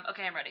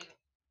Okay, I'm ready.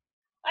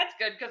 That's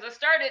good, because it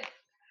started.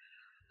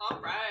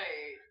 All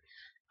right.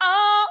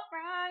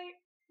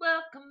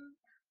 Welcome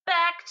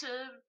back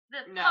to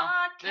the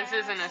podcast. This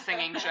isn't a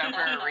singing show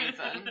for a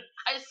reason.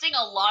 I sing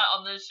a lot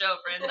on this show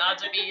for it not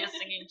to be a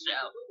singing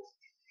show.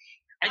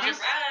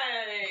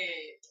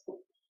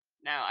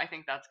 No, I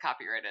think that's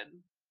copyrighted.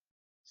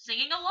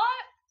 Singing a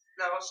lot?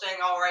 No, I'm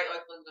saying all right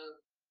like Linda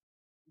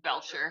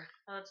Belcher.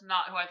 Well, that's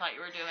not who I thought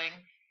you were doing.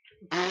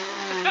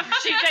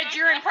 She said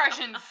your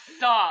impression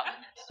sucked.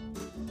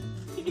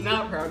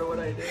 Not proud of what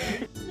I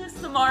did. Miss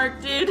the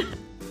mark, dude.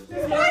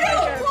 I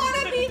don't want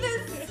to be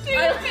this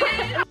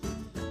stupid.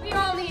 We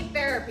all need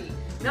therapy.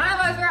 None of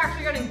us are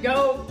actually going to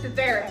go to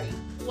therapy.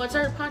 What's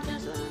our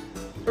podcast about?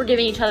 We're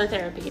giving each other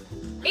therapy.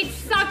 It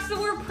sucks that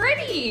we're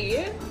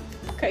pretty.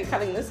 Okay,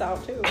 cutting this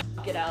out too.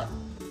 Get out.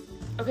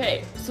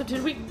 Okay, so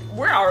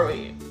where are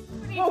we?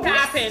 Well,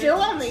 we're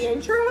still on the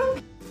intro?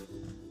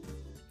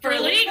 For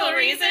legal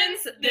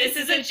reasons, this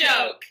is a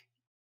joke.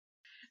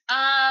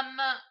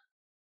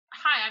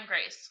 Hi, I'm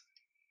Grace.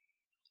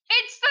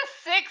 It's the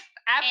 6th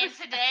And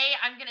episode. today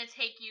I'm gonna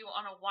take you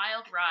on a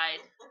wild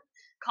ride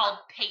called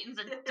Peyton's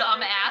a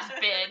dumbass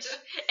bitch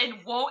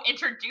and won't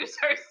introduce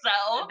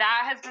herself.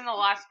 That has been the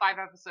last 5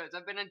 episodes.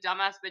 I've been a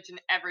dumbass bitch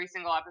in every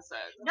single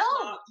episode. No,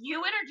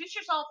 you introduce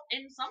yourself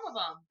in some of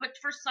them, but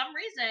for some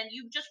reason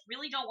you just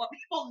really don't want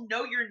people to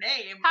know your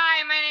name.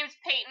 Hi, my name's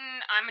Peyton.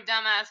 I'm a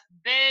dumbass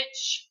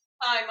bitch.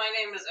 Hi, my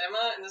name is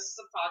Emma, and this is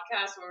a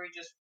podcast where we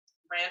just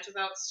rant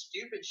about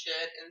stupid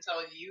shit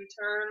until you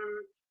turn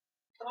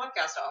the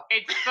podcast off.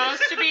 It's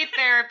supposed to be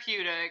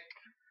therapeutic.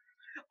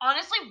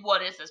 Honestly,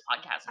 what is this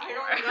podcast I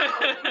anymore?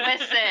 don't know.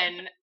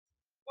 Listen,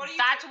 What do you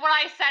that's what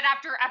I said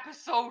after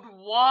episode 1.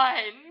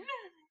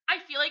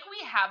 I feel like we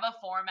have a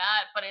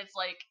format, but it's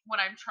like when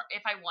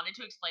if I wanted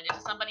to explain it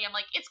to somebody, I'm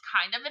like, it's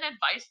kind of an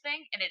advice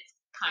thing, and it's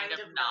kind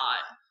of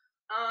not.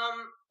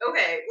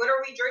 Okay, what are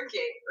we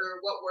drinking?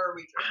 Or what were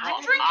we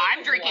drinking?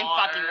 I'm drinking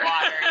water. fucking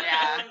water,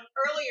 yeah.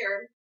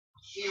 Earlier,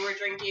 we were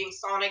drinking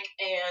Sonic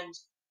and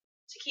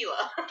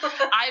tequila.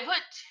 I put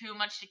too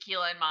much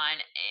tequila in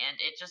mine, and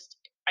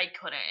I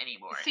couldn't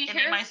annied. See, it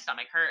made my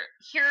stomach hurt.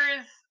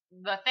 Here's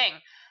the thing.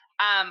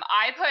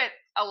 I put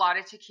a lot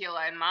of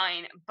tequila in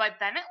mine, but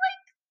then it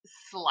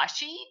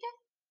slushied.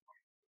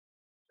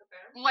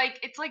 Okay. Like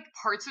it's like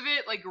parts of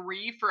it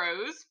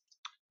refroze.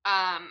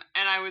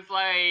 And I was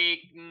like,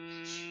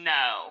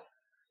 no,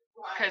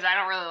 because I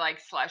don't really like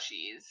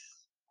slushies.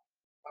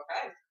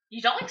 Okay.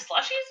 You don't like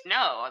slushies?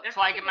 No, that's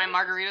why I get my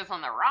margaritas on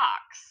the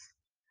rocks.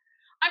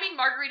 I mean,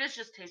 margaritas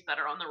just taste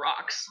better on the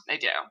rocks. They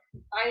do.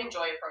 I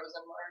enjoy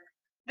frozen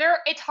more.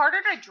 It's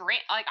harder to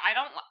drink. Like I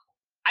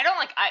don't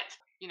like ice.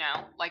 You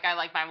know, like I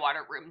like my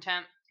water room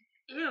temp.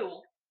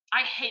 Ew.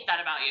 I hate that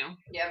about you.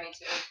 Yeah, me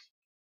too.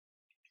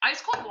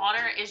 Ice cold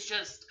water is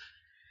just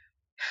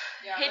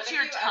Yeah, hits but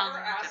your if you tongue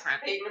ever ask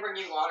different. Peyton to bring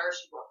you water,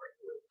 she won't bring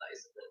you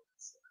ice.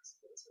 It's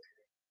okay.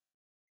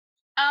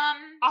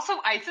 Also,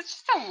 ice is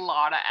just a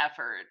lot of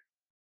effort.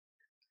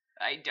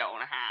 I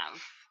don't have.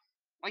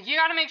 Like you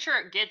got to make sure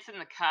it gets in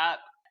the cup.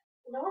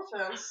 No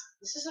offense,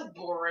 this is a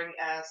boring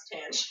ass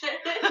tangent.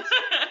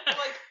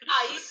 Like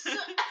ice.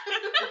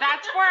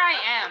 That's where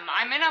I am.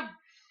 I'm in a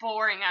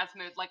boring ass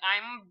mood. Like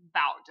I'm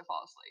about to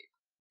fall asleep.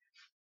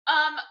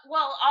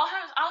 Well,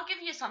 I'll give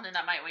you something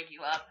that might wake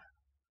you up.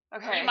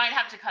 Okay. We might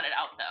have to cut it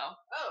out though.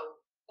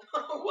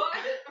 Oh. What?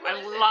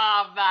 I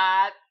love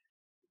that.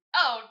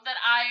 Oh, that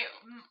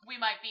we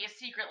might be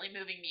secretly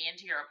moving me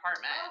into your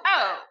apartment.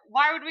 Oh,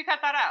 why would we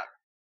cut that out?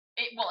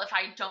 Well, if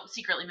I don't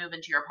secretly move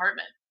into your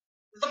apartment.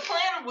 The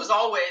plan was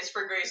always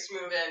for Grace to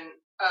move in,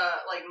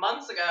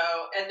 months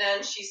ago, and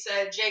then she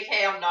said,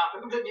 JK, I'm not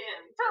moving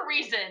in. For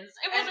reasons.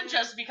 It wasn't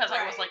just because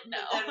I was like, no.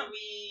 But then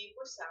we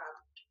were sad.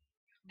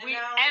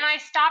 And I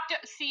stopped.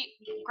 See,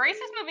 Grace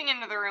is moving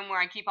into the room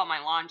where I keep all my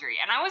laundry,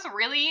 and I was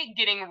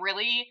getting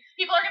really.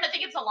 People are gonna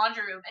think it's a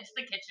laundry room. It's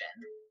the kitchen.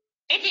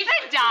 It's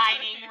the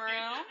dining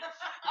room.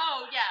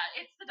 Oh yeah,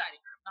 it's the dining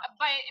room.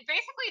 But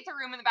basically, it's a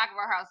room in the back of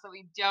our house that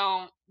we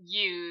don't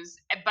use,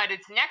 but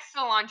it's next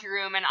to the laundry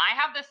room, and I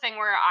have this thing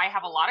where I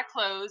have a lot of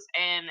clothes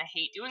and I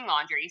hate doing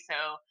laundry, so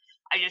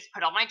I just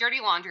put all my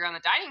dirty laundry on the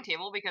dining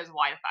table because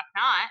why the fuck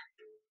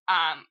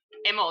not?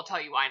 Emma will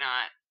tell you why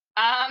not.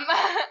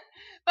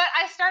 But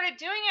I started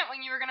doing it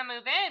when you were gonna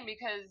move in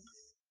because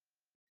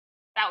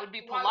that would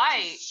be polite. Why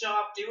would you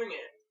stop doing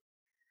it?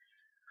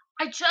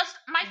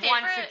 My favorite.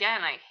 Once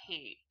again, I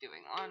hate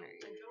doing laundry.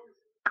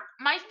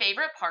 My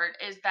favorite part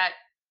is that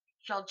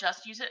y'all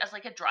just use it as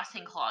like a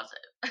dressing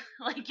closet.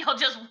 Like y'all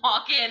just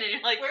walk in and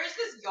you're like, where's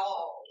this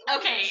y'all?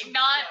 Okay,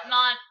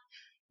 not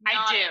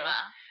I do. Emma.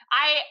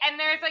 And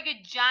there's like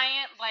a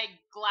giant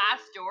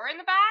glass door in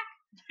the back,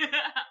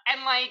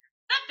 and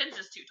that fence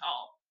is too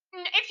tall.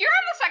 if you're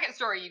on the second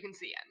story, you can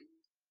see it.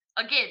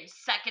 Again,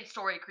 second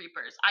story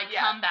creepers. I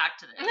come back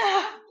to this.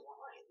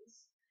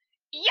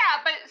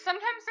 Yeah, but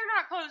sometimes they're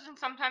not closed, and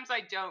sometimes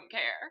I don't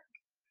care.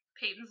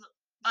 Peyton's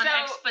an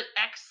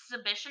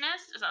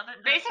exhibitionist. Is that the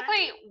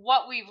basically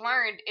what we've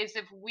learned is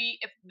if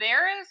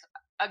there is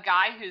a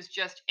guy who's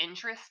just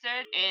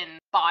interested in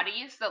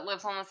Bodies that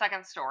lives on the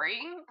second story.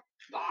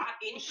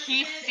 Interested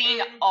He's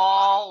seen in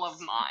all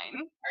bodies. of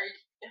mine.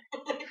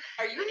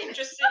 Are you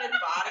interested in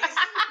bodies?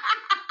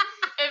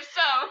 If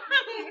so,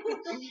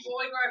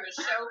 Boy, do I have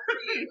a show for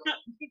you.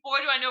 boy,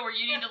 do I know where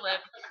you need to live.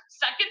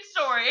 Second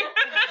story.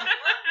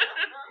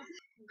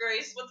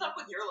 Grace, what's up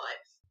with your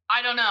life?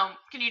 I don't know.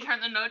 Can you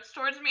turn the notes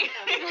towards me?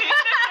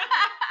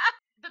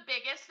 The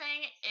biggest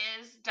thing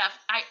is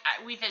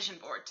we vision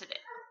boarded today.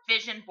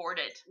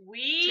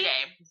 We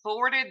Today.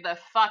 boarded the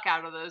fuck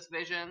out of those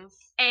visions.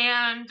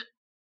 And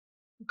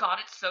God,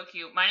 it's so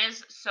cute. Mine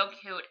is so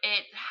cute.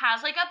 It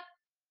has like a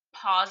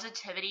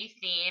positivity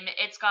theme.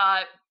 It's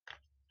got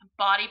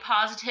body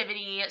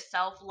positivity,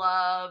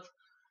 self-love,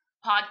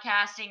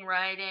 podcasting,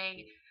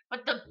 writing.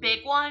 But the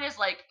big one is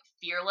like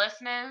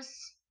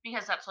fearlessness,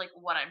 because that's like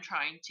what I'm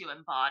trying to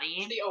embody.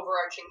 It's the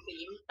overarching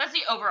theme. That's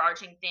the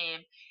overarching theme.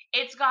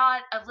 It's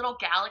got a little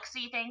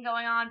galaxy thing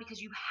going on because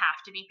you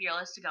have to be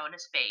fearless to go into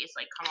space.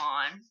 Like, come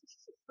on.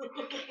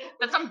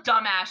 That's some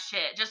dumbass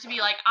shit. Just to be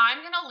like,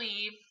 I'm gonna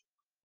leave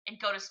and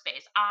go to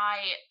space.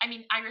 I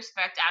mean, I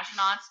respect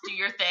astronauts, do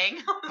your thing,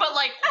 but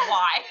like,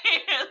 why?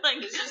 Like,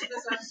 It's just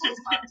this episode's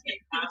hot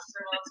take.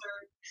 Astronauts are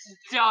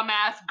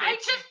Dumbass bitch. I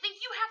just think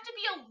you have to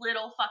be a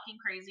little fucking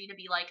crazy to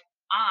be like,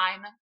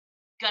 I'm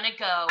gonna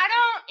go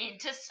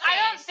into space. I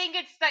don't think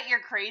it's that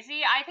you're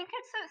crazy. I think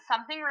it's that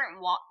something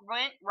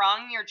went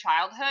wrong in your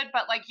childhood,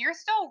 but like you're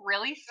still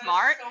really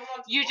smart. so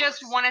much You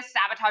just worse. want to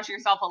sabotage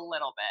yourself a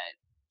little bit.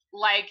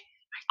 Like,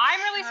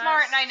 I'm really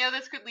smart and I know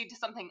this could lead to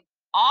something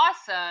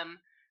awesome,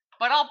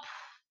 but I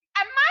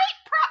might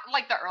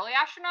like the early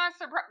astronauts,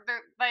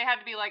 they had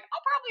to be like,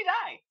 I'll probably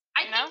die.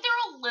 I think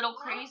they're a little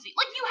crazy.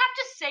 Like, you have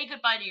to say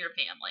goodbye to your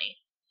family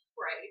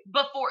Right.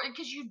 before,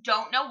 because you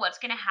don't know what's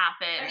gonna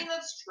happen. I mean,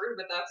 that's true,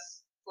 but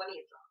that's plenty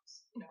of jobs.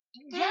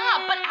 You know?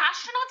 Yeah, but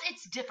astronauts,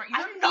 it's different.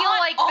 I You're feel not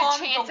like on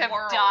the chance of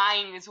world.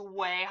 dying is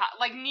way high.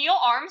 Like Neil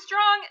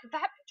Armstrong,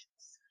 that bitch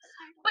was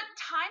suicidal. But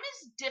time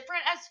is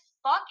different as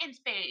fuck in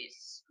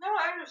space. No,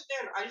 I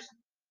understand. I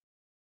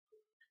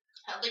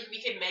don't think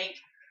we can make.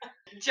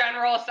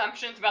 General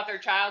assumptions about their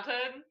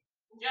childhood.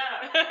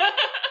 Yeah.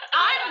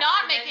 I'm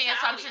not Our making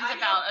mentality. assumptions I know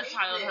about a Peyton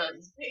childhood.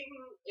 is.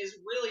 Peyton is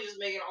really just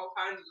making all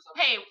kinds of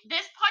assumptions. Hey,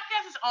 this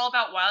podcast is all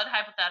about wild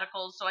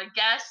hypotheticals, so I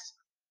guess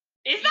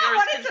Is that yours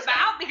what can it's start.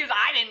 about? Because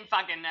I didn't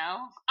fucking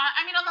know.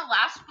 I mean, on the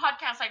last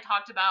podcast, I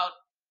talked about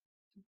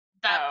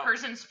that Oh.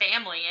 person's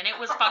family, and it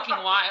was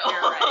fucking wild.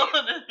 You're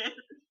right.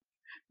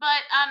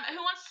 But who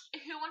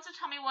wants to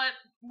tell me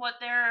what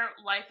their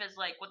life is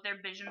like, what their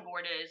vision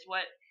board is,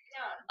 what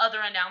Yeah. other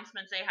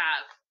announcements they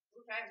have?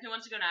 Okay. Who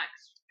wants to go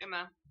next?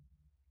 Emma,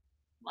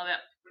 Love it.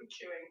 I'm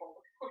chewing.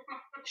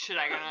 should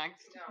I go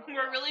next? No.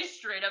 We're really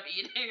straight up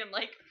eating, and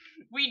like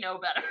we know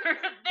better.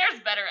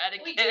 There's better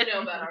etiquette. We do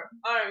know better.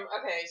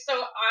 Okay, so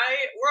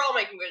we're all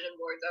making vision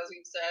boards, as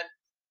we've said.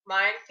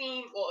 My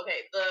theme,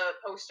 the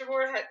poster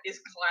board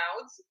is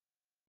clouds.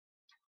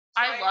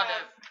 So I love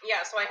it.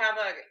 Yeah, so I have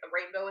a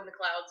rainbow in the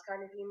clouds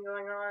kind of theme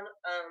going on.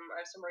 I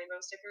have some rainbow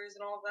stickers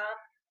and all of that,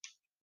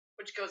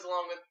 which goes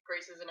along with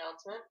Grace's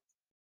announcement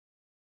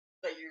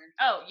that you're.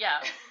 Oh yeah,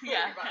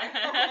 yeah. you're buying.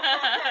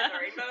 The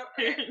rainbow.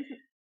 Okay.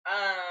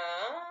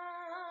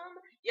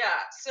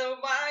 Yeah. So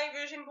my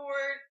vision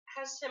board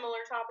has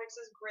similar topics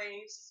as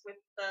Grace, with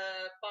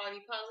the body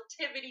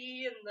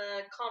positivity and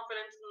the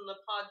confidence in the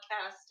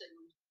podcast and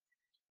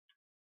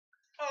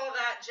all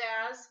that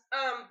jazz.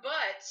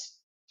 But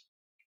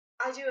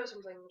I do have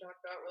something to talk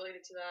about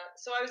related to that.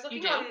 So I was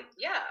looking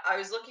I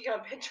was looking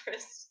on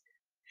Pinterest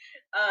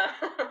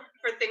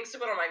for things to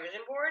put on my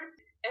vision board,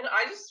 and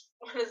I just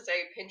want to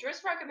say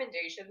Pinterest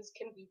recommendations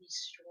can be the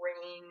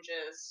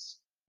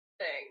strangest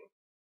thing.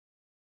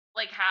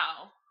 Like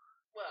how?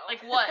 Well,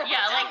 Like what?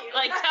 Yeah,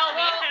 like tell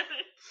me.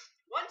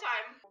 One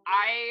time,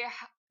 I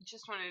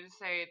just wanted to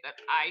say that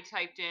I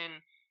typed in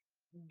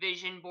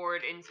vision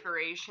board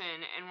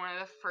inspiration, and one of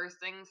the first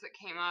things that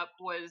came up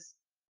was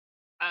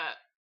a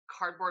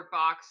cardboard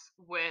box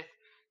with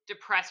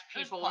depressed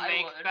There's people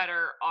make plywood.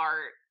 better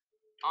art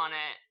on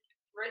it.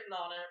 written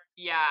on it.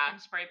 Yeah,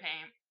 And spray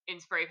paint. in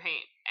spray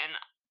paint. And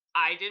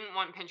I didn't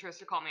want Pinterest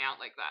to call me out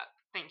like that.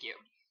 Thank you.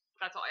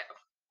 That's all I have.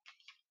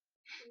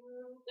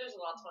 There's a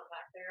lot to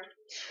unpack there.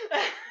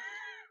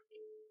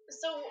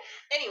 So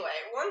anyway,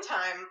 one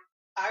time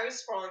I was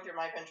scrolling through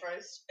my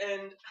Pinterest,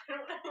 and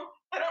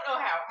I don't know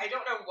how. I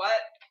don't know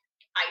what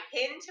I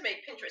pinned to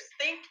make Pinterest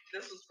think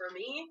this was for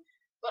me,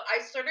 but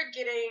I started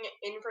getting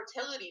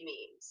infertility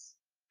memes.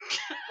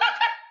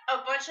 Like,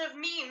 a bunch of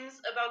memes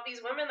about these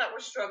women that were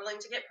struggling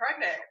to get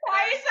pregnant. And I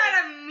Why was is that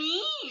like, a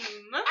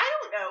meme? I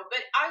don't know,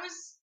 but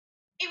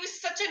it was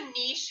such a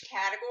niche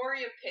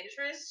category of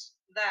Pinterest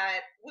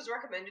that was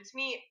recommended to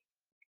me,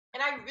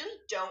 and I really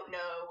don't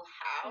know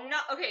how. No,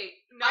 okay.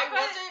 I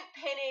wasn't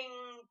pinning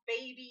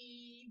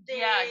baby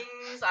things. Yeah.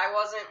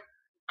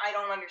 I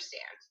don't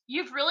understand.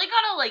 You've really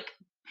got to like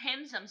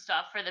pin some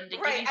stuff for them to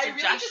Right, give you I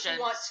really suggestions. just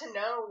want to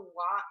know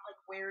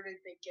where did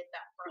they get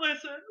that from?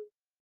 Listen,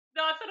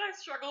 Not that I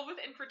struggle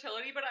with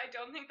infertility, but I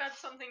don't think that's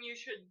something you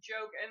should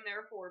joke and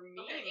therefore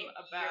meme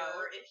about.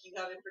 If you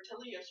have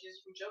infertility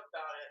issues, you joke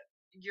about it.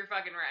 You're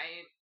fucking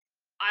right.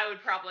 I would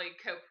probably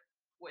cope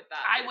with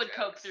that. I with would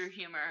cope jokes. through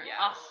humor.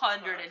 Yeah,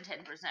 110%.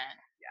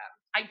 Yeah.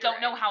 I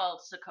don't know how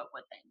else to cope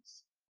with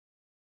things.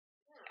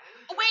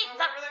 Yeah, Wait,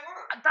 whatever they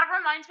want. That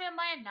reminds me of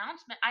my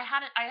announcement. I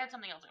had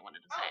something else I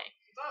wanted to say.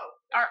 Oh.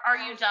 Are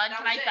you done?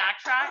 Can I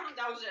backtrack?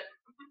 That was it.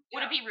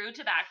 Would it be rude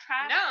to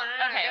backtrack? No.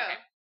 Okay, go. okay.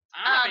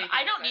 I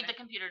I don't need the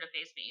computer to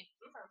face me.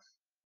 Okay.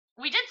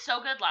 We did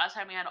so good last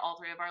time. We had all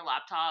 3 of our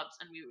laptops,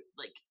 and we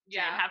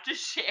didn't have to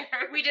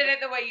share. We did it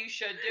the way you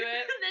should do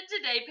it. And then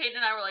today, Peyton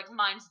and I were like,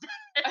 "Mine's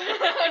dead."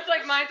 It's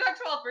like mine's at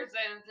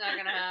 12%. It's not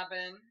gonna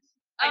happen.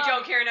 I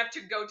don't care enough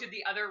to go to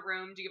the other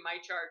room to get my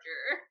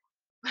charger.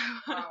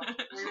 Wow,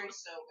 we're doing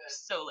so good.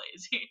 So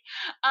lazy.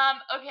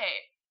 Okay.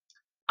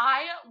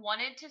 I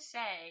wanted to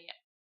say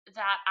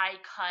that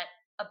I cut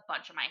a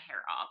bunch of my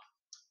hair off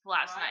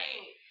last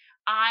night.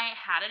 I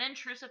had an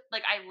intrusive,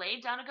 I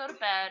laid down to go to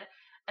bed,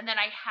 and then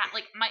I had,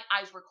 my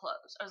eyes were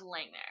closed. I was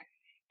laying there.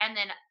 And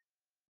then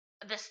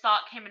this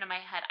thought came into my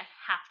head, I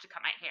have to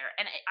cut my hair.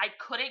 And I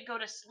couldn't go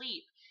to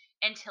sleep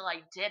until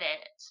I did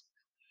it.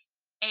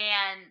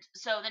 And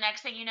so the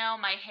next thing you know,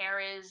 my hair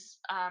is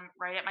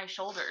right at my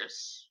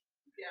shoulders.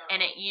 Yeah.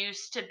 And it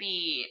used to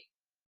be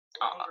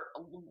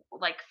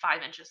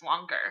 5 inches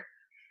longer.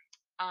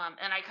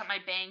 And I cut my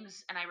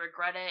bangs, and I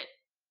regret it.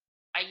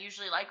 I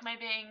usually like my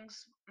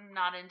bangs. I'm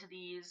not into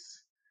these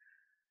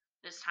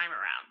this time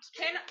around.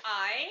 Can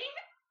I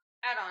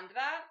add on to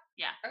that?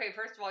 Yeah. Okay,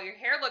 first of all, your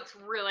hair looks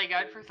really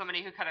good for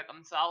somebody who cut it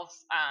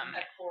themselves.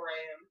 At 4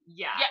 a.m.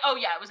 Yeah. Yeah. Oh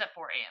yeah, it was at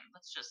 4 a.m.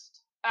 Let's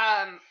just.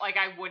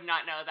 I would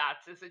not know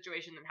that's a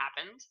situation that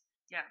happened.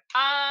 Yeah.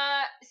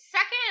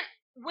 Second,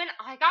 when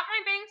I got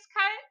my bangs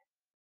cut,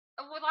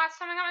 last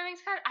time I got my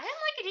bangs cut, I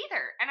didn't like it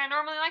either, and I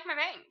normally like my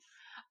bangs.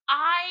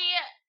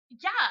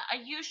 I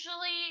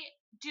usually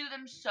do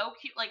them so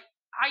cute.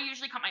 I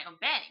usually cut my own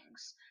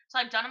bangs, so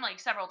I've done them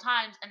several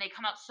times, and they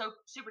come out so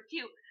super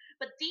cute.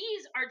 But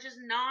these are just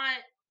not.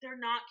 They're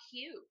not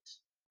cute.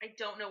 I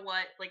don't know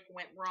what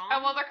went wrong.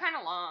 Oh well, they're kind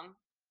of long.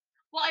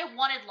 Well, I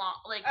wanted them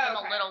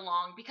a Okay. little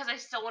long because I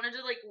still wanted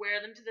to wear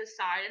them to the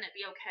side and it'd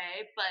be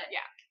okay. But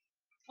Yeah.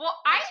 Well,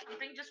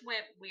 something just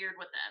went weird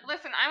with them.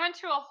 Listen, I went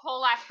to a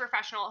whole ass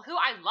professional who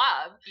I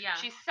love. Yeah.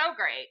 She's so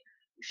great.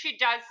 She's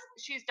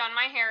done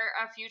my hair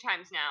a few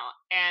times now,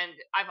 and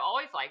I've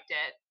always liked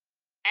it.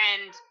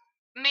 And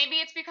maybe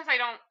it's because I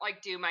don't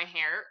do my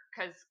hair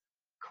because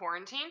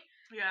quarantine.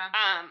 Yeah.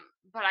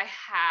 But I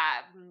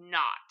have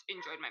not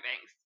enjoyed my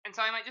bangs, and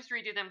so I might just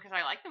redo them because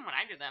I like them when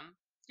I do them.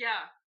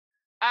 Yeah.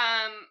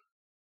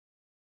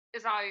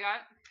 Is that all you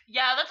got?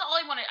 Yeah, that's all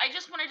I wanted. I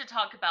just wanted to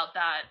talk about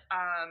that.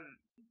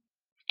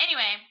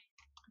 Anyway,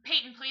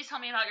 Peyton, please tell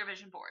me about your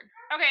vision board.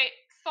 Okay,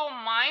 so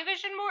my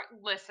vision board.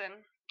 Listen,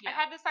 Yeah. I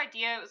had this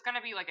idea. It was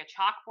gonna be like a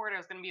chalkboard. I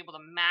was gonna be able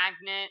to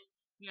magnet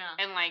Yeah.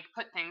 and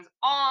put things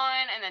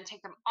on and then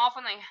take them off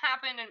when they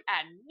happened and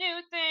add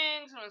new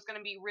things. And it was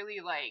gonna be really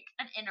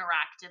An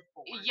interactive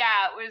board.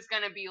 yeah, it was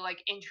gonna be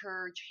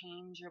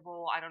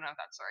interchangeable. I don't know if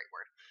that's the right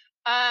word.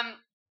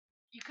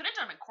 You could have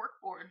done a cork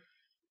board.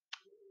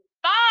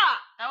 Stop!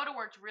 That would have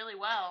worked really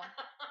well.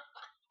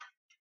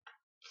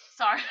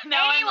 Sorry.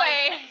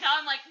 Anyway.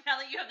 Now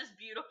that you have this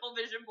beautiful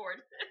vision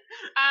board.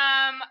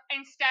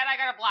 Instead I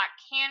got a black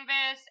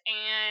canvas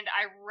and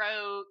I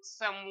wrote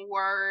some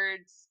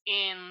words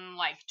in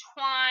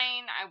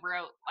twine. I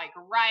wrote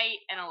right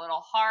and a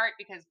little heart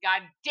because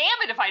god damn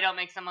it if I don't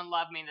make someone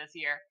love me this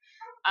year.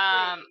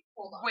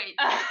 Hold on. Wait.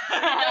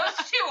 Those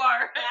two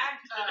are Back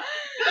up.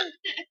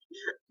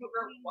 You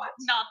wrote what?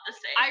 not the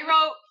same. I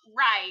wrote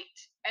right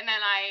and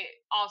then I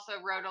also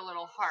wrote a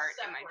little heart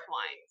in my Separately.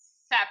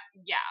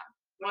 twine. Yeah.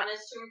 One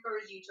is to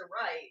encourage you to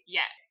write.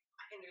 Yeah.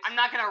 And there's- I'm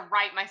not gonna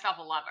write myself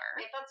a lover.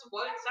 If that's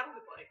what it sounded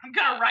like. I'm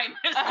gonna write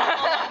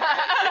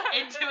myself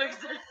into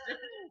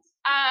existence.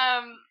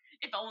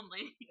 If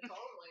only. If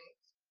only.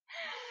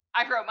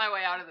 I wrote my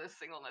way out of this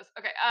singleness.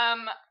 Okay.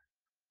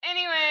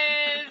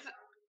 Anyways.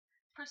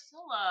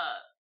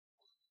 Priscilla.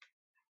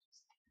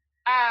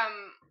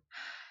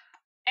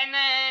 And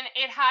then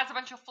it has a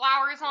bunch of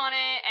flowers on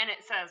it, and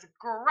it says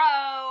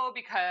grow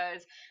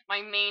because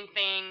my main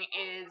thing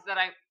is that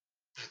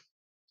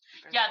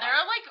Yeah, there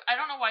are I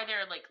don't know why there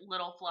are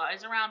little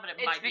flies around, but it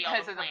it's might be all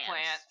because the of the plants.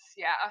 plants.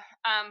 Yeah.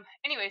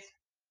 Anyways,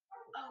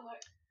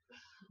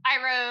 I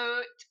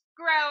wrote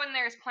grow, and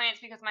there's plants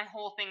because my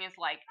whole thing is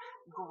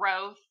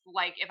growth.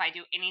 If I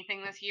do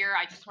anything this year,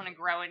 I just want to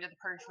grow into the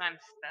person I'm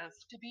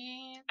supposed to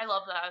be. I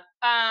love that.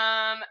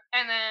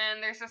 And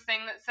then there's this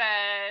thing that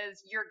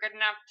says you're good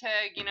enough to,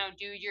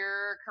 do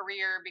your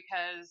career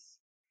because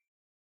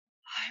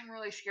I'm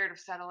really scared of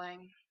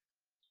settling.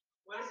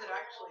 What does it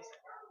actually say?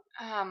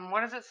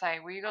 What does it say?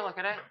 Will you go look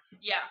at it?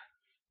 Yeah.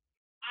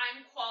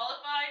 I'm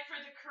qualified for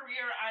the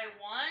career I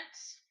want.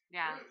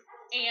 Yeah.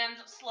 And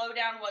slow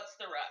down, what's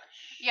the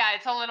rush? Yeah,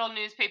 it's a little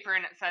newspaper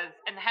and it says,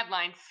 in the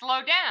headline,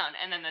 slow down.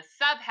 And then the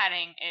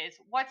subheading is,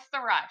 what's the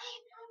rush?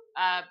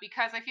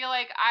 because I feel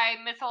like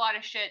I miss a lot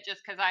of shit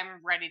just because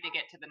I'm ready to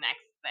get to the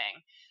next thing.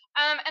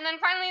 And then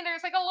finally,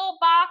 there's like a little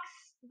box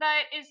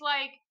that is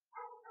like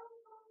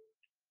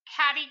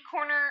catty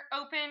corner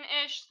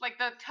open-ish, like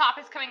the top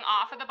is coming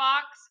off of the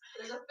box.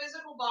 There's a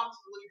physical box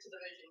glued to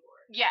the vision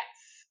board. Yes.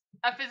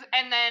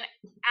 And then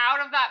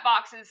out of that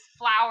box is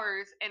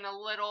flowers and a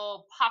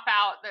little pop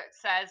out that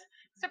says,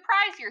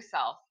 surprise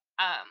yourself.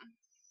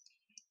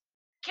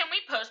 Can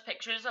we post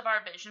pictures of our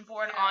vision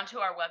board Yeah. onto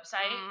our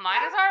website?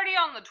 Mine is already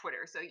on the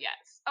Twitter, so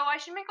yes. Oh, I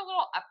should make a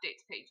little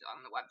updates page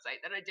on the website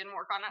that I didn't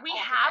work on at We all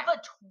have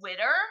today. a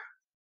Twitter?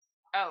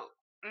 Oh,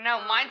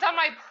 no, mine's on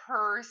my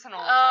personal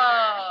Twitter.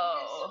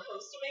 Oh. It's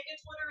supposed to make a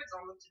Twitter. It's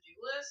on the to-do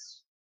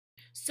list.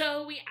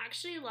 So we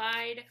actually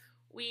lied.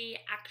 We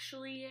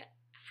actually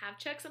have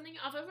checked something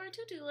off of our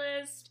to-do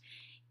list,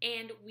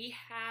 and we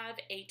have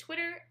a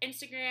Twitter,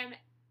 Instagram,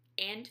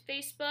 and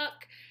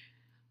Facebook.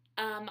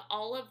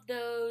 All of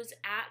those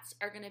ats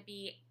are going to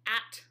be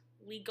at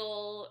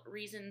Legal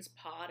Reasons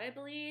Pod, I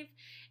believe.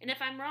 And if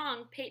I'm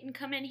wrong, Peyton,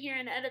 come in here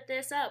and edit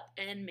this up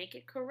and make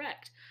it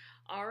correct.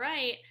 All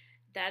right,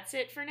 that's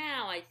it for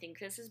now. I think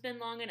this has been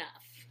long enough.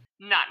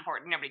 Not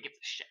important. Nobody gives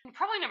a shit.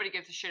 Probably nobody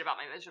gives a shit about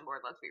my vision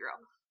board, let's be real.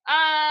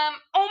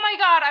 Oh my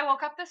god, I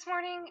woke up this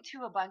morning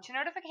to a bunch of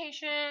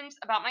notifications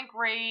about my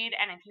grade,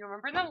 and if you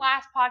remember in the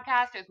last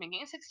podcast, I was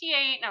making a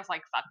 68, and I was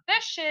like, fuck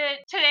this shit.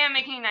 Today I'm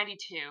making a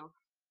 92.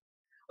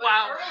 But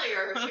Wow.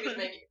 earlier, she was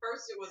making,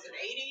 first it was an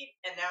 80,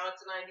 and now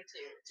it's a 92.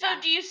 So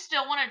do you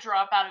still want to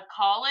drop out of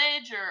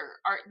college,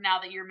 or now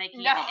that you're making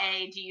No. an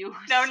A, do you?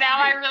 No,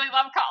 now I really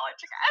love college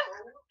again.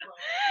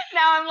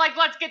 Now I'm like,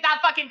 let's get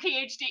that fucking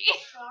PhD.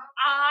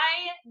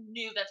 I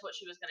knew that's what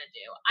she was gonna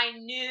do. I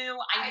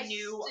knew.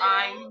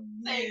 I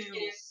think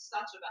it is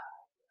such a bad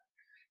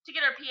idea. To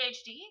get her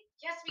PhD?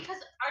 Yes,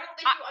 because I don't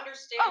think you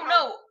understand. Oh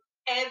no.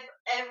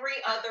 Every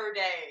other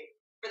day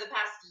for the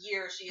past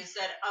year, she has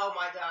said, "Oh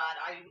my god,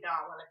 I do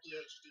not want a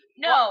PhD."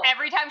 No. Well,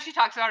 every time she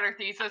talks about her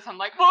thesis, I'm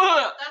like,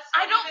 ugh.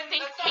 I don't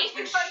think that's not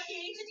even Peyton- my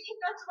PhD.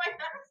 That's my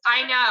master's.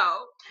 I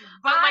know.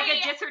 But like a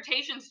I-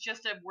 dissertation's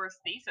just a worse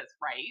thesis,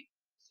 right?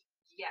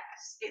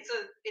 Yes, it's.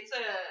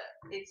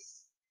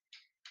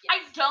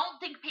 I don't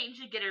think Payne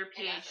should get her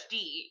In essence.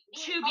 PhD.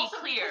 To be Also,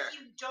 clear, because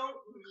you don't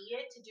need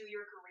it to do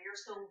your career,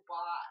 so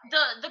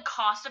why? the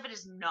cost of it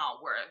is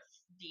not worth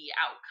the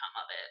outcome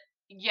of it.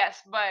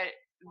 Yes, but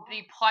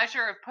the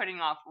pleasure of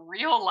putting off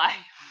real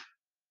life.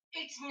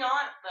 It's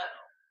not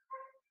though.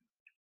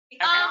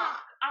 It's Okay. not.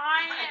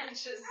 I I'm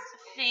just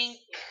think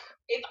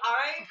if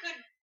I could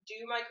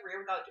do my career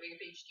without doing a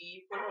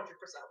PhD,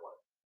 100%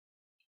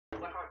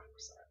 would.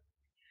 100%.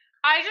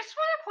 I just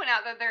want to point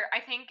out that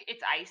I think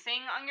it's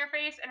icing on your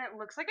face, and it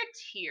looks like a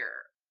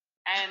tear.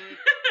 And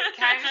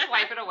can I just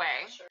wipe it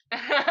away? Sure.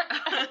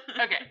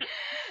 Okay.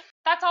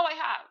 That's all I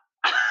have.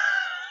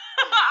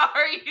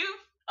 Are you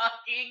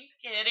fucking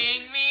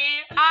kidding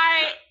me?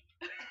 I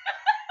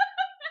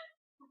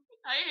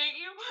hate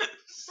you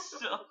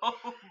so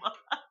much.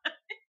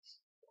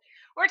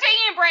 We're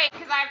taking a break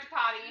because I have to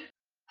potty.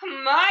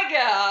 My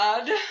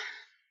god.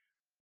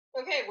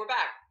 Okay, we're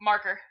back.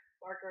 Marker.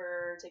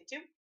 Marker, take 2.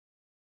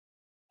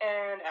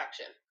 And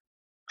action.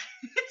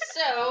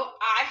 So,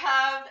 I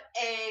have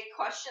a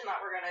question that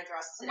we're going to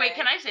address today. Wait,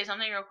 can I say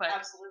something real quick?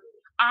 Absolutely.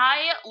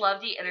 I love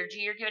the energy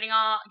you're giving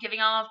off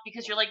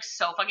because you're like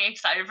so fucking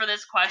excited for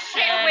this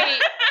question. Hey,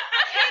 wait.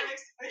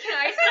 Can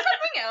I say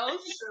something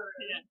else? Sure.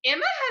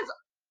 Emma has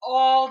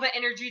all the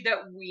energy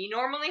that we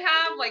normally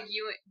have, like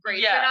you,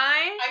 Grace, Yeah. and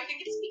I. I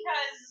think it's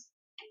because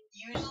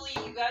usually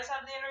you guys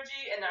have the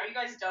energy, and now you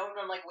guys don't, and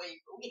I'm like,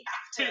 wait, we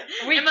have to.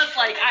 Emma's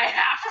like, I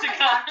have to I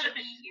come. have to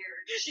be here.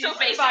 She's So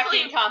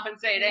basically, fucking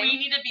compensating. we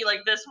need to be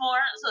like this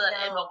more so that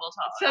No. Emma will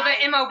talk. so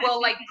that Emma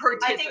will like I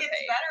participate. think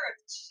it's better if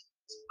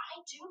I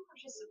do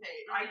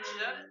participate. I just.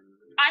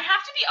 I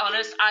have to be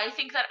honest, I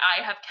think that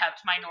I have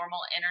kept my normal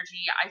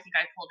energy. I think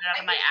I pulled it out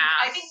of my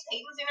I ass. think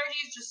Peyton's energy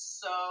is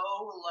just so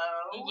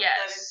low that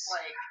Yes. it's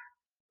like.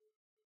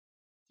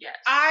 Yes.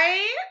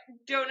 I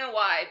don't know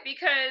why,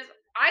 because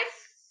I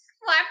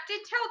slept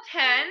until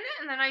 10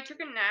 and then I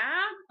took a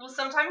nap. Well,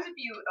 sometimes if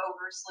you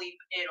oversleep,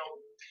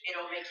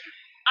 it'll make you.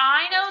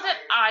 I know that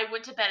tired. I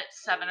went to bed at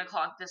 7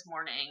 o'clock this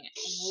morning,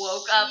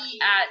 woke up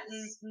at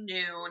Jeez.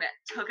 noon,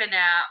 took a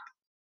nap.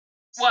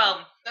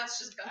 Well, That's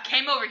just bad.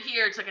 came over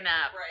here, took a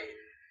nap. Right.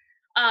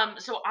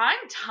 So I'm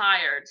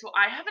tired. So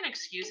I have an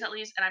excuse at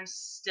least, and I'm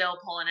still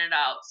pulling it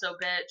out. So,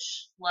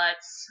 bitch,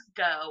 let's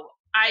go.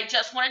 I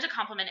just wanted to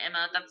compliment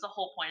Emma. That's the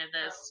whole point of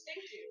this. Oh,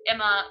 thank you.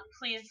 Emma,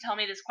 please tell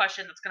me this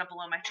question that's gonna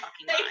blow my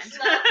fucking Thanks.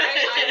 mind.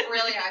 I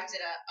really hyped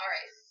it up. All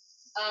right.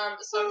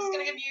 So I'm just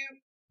gonna give you.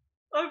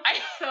 I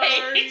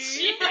hate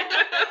you. I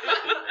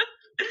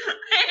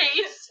hate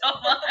you so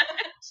much.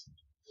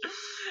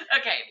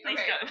 Okay, please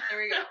Okay, go. here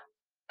we go.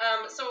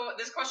 So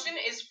this question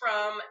is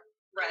from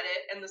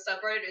Reddit, and the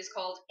subreddit is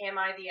called "Am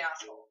I the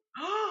Asshole?"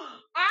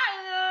 I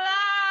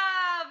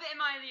love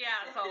Am I the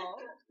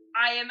Asshole?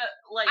 I am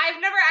like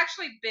I've never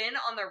actually been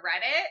on the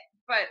Reddit,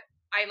 but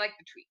I like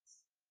the tweets.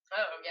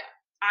 Oh yeah.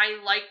 I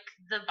like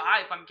the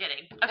vibe I'm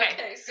getting.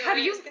 Okay. so Have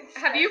you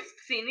it's-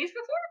 seen these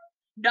before?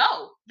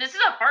 No, this is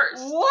a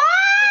first. What?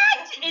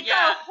 It's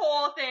Yeah. a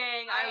whole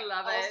thing. I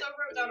love it. also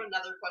wrote down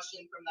another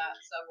question from that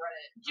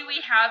subreddit. Do we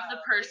have the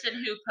person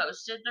who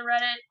posted the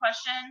Reddit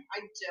question? I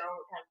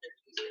don't have their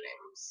username.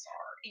 I'm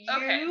sorry.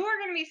 Okay. You are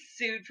gonna be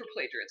sued for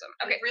plagiarism.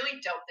 I Okay, really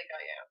don't think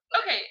I am.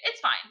 Okay, it's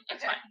fine.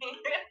 It's fine.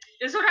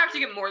 this would have to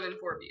get more than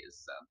 4 views.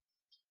 So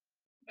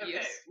Okay.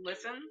 views,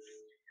 listens.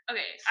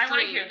 Okay, I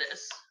want to hear Streams.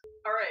 this.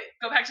 All right.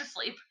 Go back to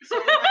sleep. So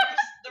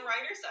the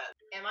writer said,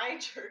 "Am I a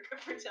jerk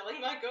for telling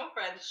my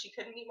girlfriend she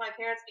couldn't meet my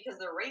parents because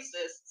they're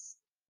racists,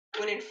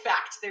 when in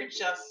fact they're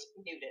just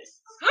nudists?"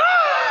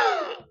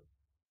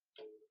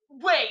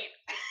 Wait.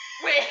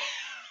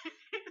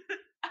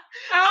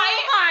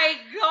 Oh my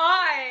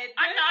god!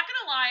 I'm not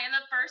gonna lie. In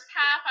the first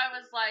half, I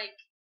was like,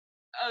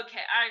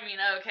 okay.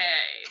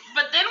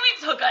 But then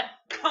we took a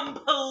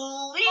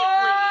completely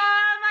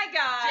Oh my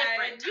god!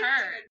 different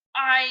turn.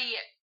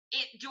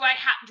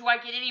 Do I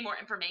get any more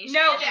information?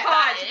 No, Is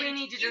that pause. it? We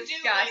need to You do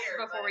discuss later,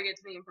 before but- we get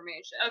to the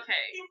information.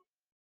 Okay.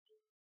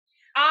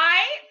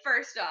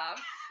 First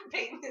off,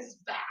 Peyton is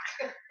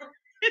back.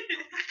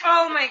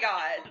 oh my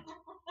god.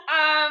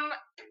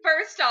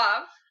 First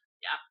off,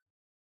 Yeah.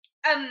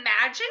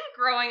 Imagine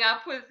growing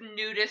up with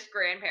nudist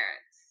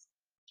grandparents.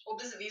 Well,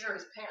 these are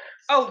his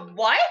parents. Oh,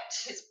 what?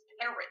 His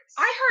parents.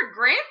 I heard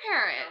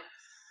grandparents.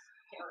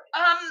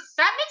 Parents.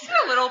 That makes it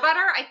a little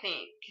better, I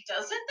think.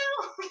 Does it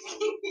though?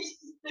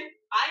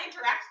 I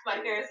interact with my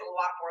parents a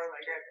lot more than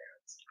my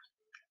grandparents.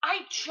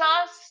 I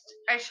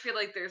just feel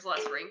like there's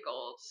less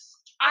wrinkles.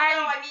 I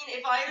know. I mean,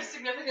 if I had a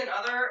significant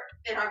other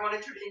and I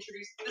wanted to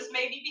introduce, this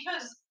may be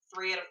because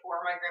 3 out of 4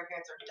 of my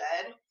grandparents are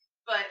dead,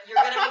 but you're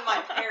gonna meet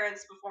my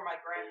parents before my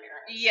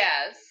grandparents.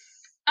 Yes.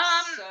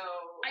 So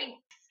I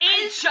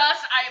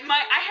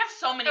have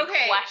so many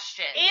Okay,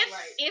 questions.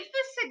 If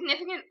the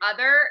significant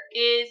other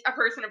is a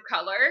person of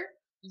color,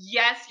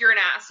 yes, you're an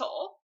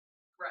asshole.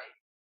 right.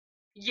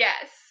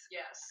 Yes.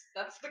 Yes,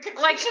 that's the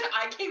conclusion Like-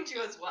 I came to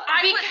as well.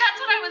 That's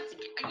what I was.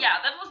 Yeah,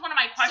 that was one of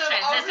my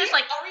questions. So Is this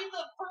like? I'll read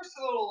the first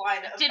little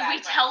line of Did we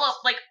tell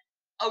background.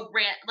 a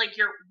rant like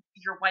your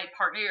white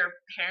partner, your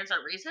parents are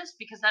racist?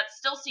 Because that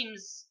still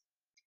seems.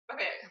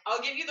 Okay, I'll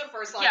give you the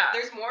first line. Yeah.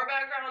 There's more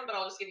background, but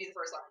I'll just give you the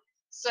first line.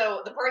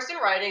 So the person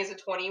writing is a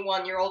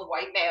 21-year-old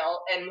white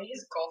male, and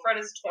his girlfriend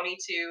is a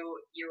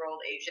 22-year-old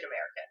Asian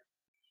American,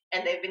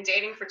 and they've been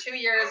dating for 2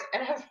 years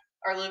and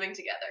are living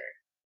together.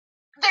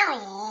 They're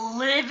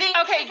living.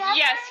 Okay, together?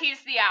 yes,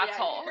 he's the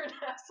asshole. Yeah, you're an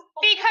asshole.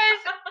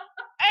 Because,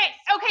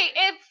 okay,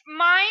 if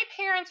my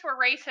parents were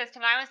racist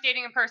and I was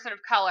dating a person of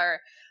color,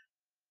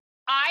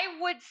 I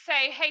would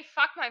say, hey,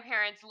 fuck my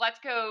parents. Let's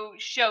go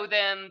show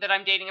them that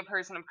I'm dating a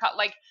person of color.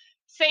 Like,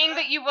 saying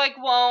that you, like,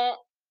 won't.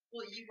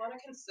 Well, you want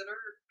to consider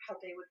how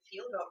they would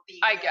feel about being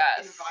I in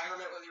guess. an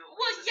environment with your Well,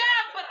 racist yeah,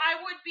 outfit. but I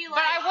would be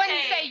like. But I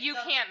wouldn't hey, say you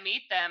can't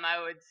meet them.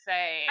 I would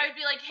say. I would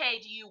be like,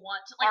 hey, do you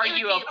want to? Like, Are it would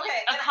you be okay? like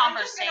Okay, a and I'm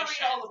just gonna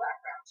conversation. read all the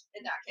background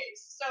in that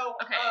case. So,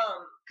 Okay.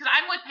 Because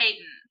I'm with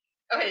Peyton.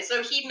 Okay, so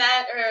he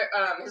met her,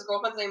 his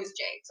girlfriend's name is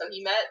Jane. So he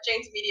met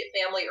Jane's immediate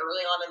family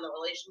early on in the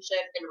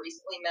relationship and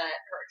recently met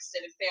her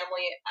extended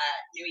family at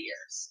New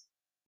Year's.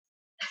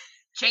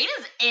 Jane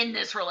is in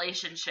this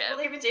relationship. Well,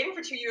 they've been dating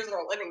for 2 years and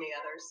are living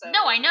together, so...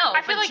 No, I know.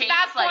 I feel but like Jane's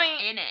that like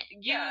point- in it.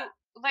 You, Yeah.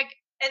 like,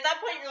 At that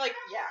point, you're like,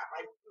 yeah,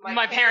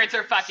 My parents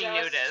are fucking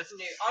just nudists.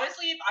 nude.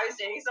 Honestly, if I was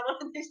dating someone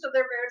and they said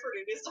their parents were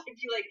nudists, I'd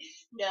be like,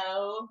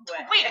 no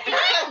way. Wait, being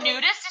a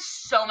nudist is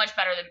so much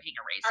better than being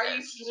a racist. Are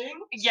you kidding?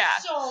 yeah,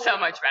 so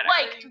much better.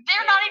 Like, Are you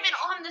they're not kidding? even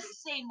on the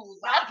same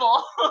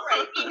level.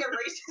 Right, being a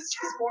racist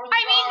is morally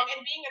I mean- wrong,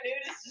 and being a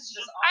nudist is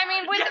just I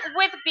mean,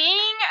 with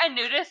being a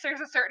nudist, there's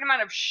a certain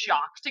amount of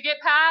shock to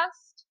get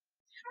past.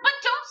 But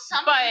don't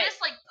some But- nudists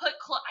like put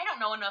I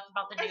don't know enough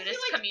about the I feel nudist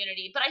like-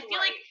 community, but I feel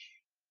Right.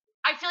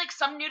 like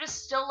some nudists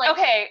still like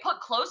Okay,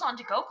 put clothes on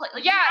to go play.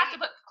 Like Yeah. you have to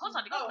put clothes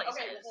on to go Oh, places.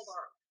 okay, well, hold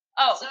on.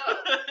 Oh. So,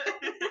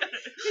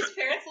 his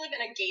parents live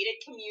in a gated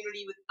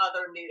community with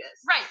other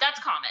nudists. Right, that's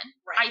common.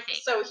 I think.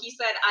 So he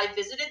said, I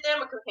visited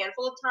them a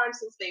handful of times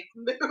since they've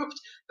moved,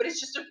 but it's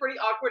just a pretty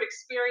awkward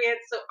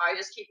experience, so I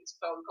just keep his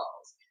phone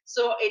calls.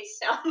 So it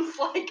sounds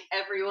like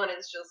everyone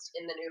is just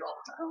in the nude all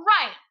the time.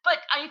 Right, but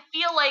I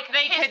feel like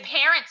They his could-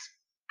 parents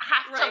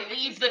have Right, to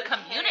leave he's the like,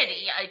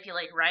 community. hey. I feel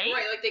like, right?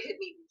 Right, like they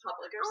could meet in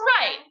public or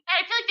Right, something. and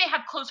I feel like they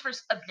have clothes for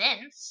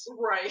events.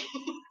 Right.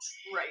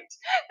 Right.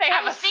 they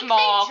have I a think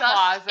small they just,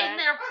 closet. in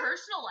their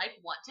personal life,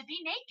 want to be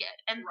naked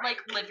and Right.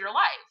 like live your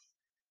life.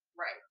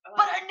 Right.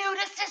 But a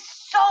nudist is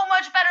so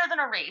much better than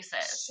a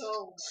racist.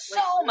 so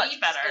So much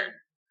leaps better. and-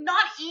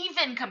 Not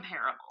even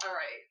comparable. All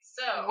right.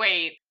 So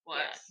Wait, What?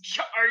 Yes.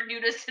 Are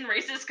nudists and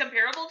racists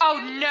comparable to oh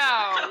you?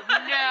 no,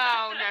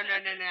 no.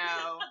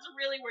 That's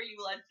really where you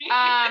led me.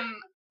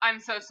 I'm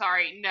so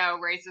sorry. No,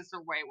 racists are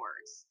way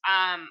worse.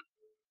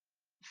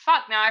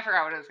 Fuck. Now I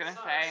forgot what I was gonna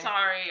say.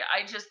 Sorry,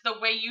 I just the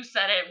way you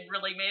said it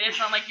really made it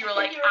sound like you were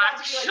like You were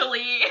about to be like,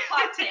 actually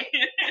hot take.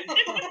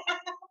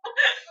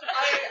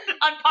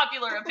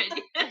 unpopular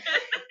opinion.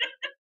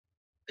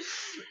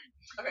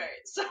 Okay,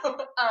 so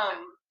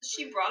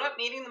she brought up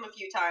meeting them a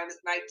few times,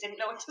 and I didn't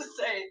know what to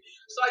say.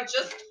 So I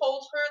just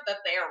told her that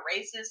they are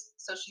racist,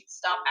 so she'd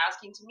stop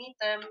asking to meet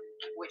them,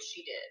 which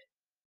she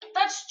did.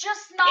 That's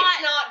just not.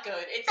 It's not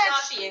good. It's not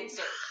That's- the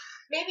insert.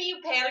 Maybe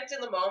you panicked in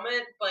the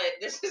moment, but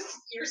this is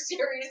your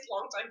serious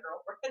longtime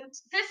girlfriend.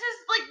 This is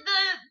like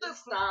the.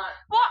 It's not.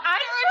 Well, I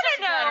There are want just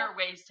to know better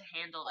ways to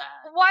handle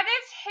that. what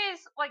is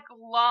his like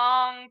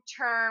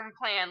long-term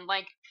plan?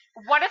 Like,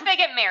 what if they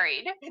get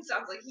married? It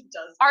sounds like he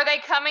does. Are they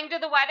coming to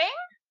the wedding?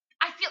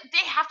 I feel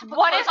they have to put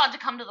What clothes if- on to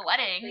come to the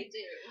wedding. They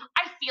do.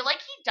 I feel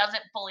like he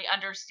doesn't fully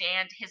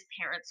understand his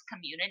parents'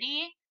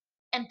 community,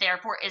 and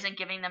therefore isn't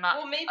giving them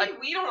Well, maybe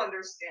we don't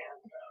understand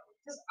though,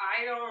 because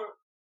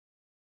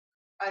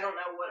I don't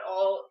know what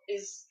all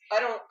is. I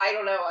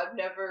don't know. I've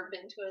never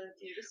been to a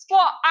nudist.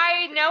 Well,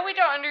 I know we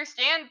don't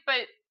understand,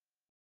 but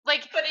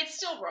like, But it's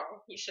still wrong.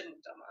 He shouldn't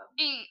have done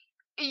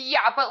that.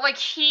 yeah, but like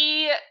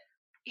he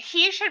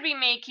should be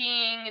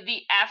making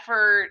the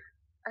effort.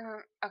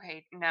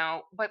 Okay,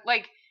 no, but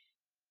like,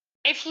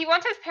 if he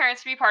wants his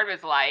parents to be part of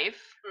his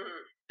life, Mhm.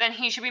 then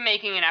he should be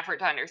making an effort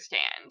to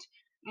understand.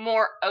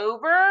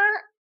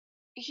 Moreover,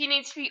 he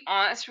needs to be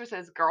honest with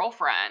his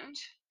girlfriend.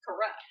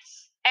 Correct.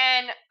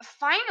 And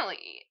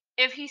finally,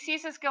 if he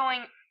sees us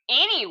going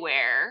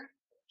anywhere,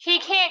 he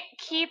can't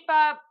keep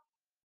up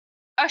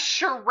a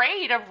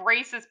charade of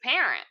racist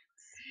parents.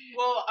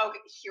 Well, okay,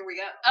 here we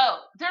go. Oh,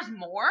 there's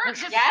more?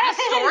 Just, Yes.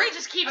 The story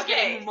just keeps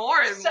Okay, getting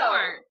more and so,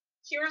 more.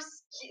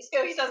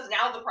 So he says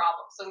now the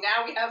problem. So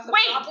now we have the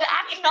Wait, problem.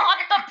 that's not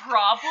the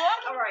problem?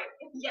 All right.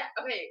 Yeah.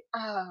 Okay.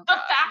 Oh, The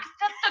God. fact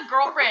that the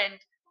girlfriend,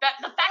 the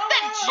fact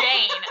that No.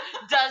 Jane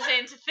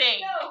doesn't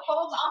think. No,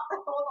 hold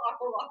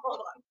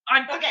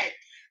on. Okay.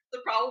 The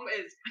problem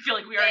is I feel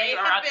like we they already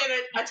are have at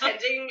been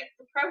attending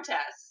the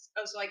protests.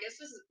 Oh, so I guess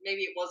this is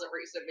maybe it wasn't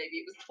recent. Maybe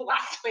it was the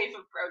last wave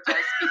of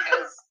protests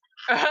because.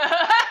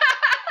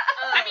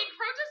 I mean,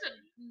 protests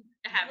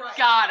have. Right.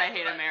 God, I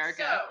hate Right.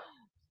 America. So,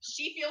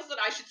 she feels that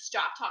I should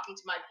stop talking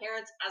to my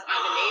parents as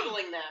I'm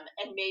enabling them,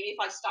 and maybe if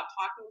I stop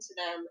talking to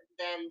them,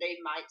 then they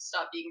might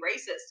stop being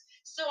racist.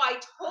 So I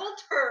told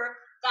her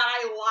that I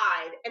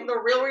lied, and the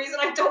real reason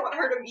I don't want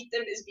her to meet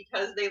them is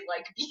because they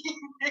like being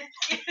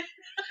naked.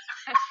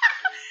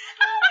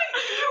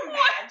 Can you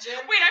imagine?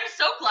 Wait, I'm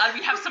so glad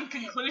we have some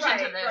conclusion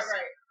to this.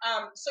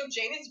 Right. So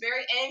Jane is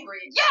very angry.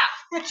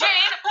 Yeah,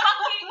 Jane,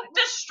 fucking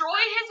destroy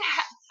his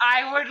head. I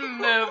would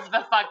move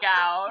the fuck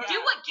out. Do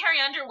what Carrie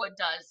Underwood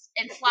does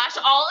and slash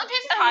all of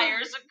his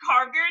tires,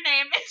 carve your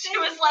name into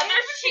his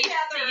leather sheet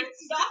together. seats.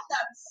 It's not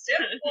that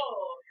simple.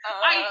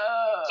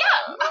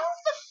 Yeah, move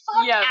the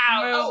fuck Yeah,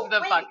 out. move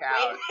the fuck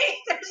out. Wait,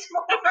 there's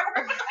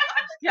more.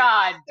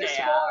 God There's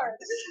damn. more.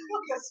 This is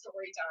like a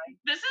story time.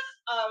 This is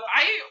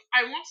I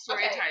I want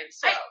story okay, time.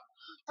 So,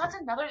 That's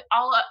another.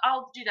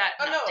 I'll do that.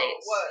 oh In no,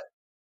 updates. what?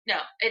 No,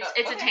 it's Oh,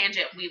 it's okay. a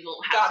tangent we will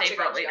have saved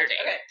for a later date.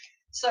 Okay,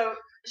 so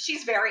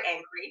she's very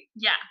angry.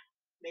 Yeah,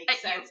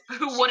 Makes at you. sense.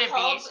 Who wouldn't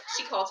be?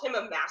 She called him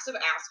a massive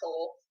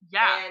asshole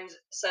Yeah. and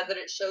said that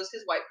it shows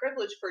his white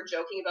privilege for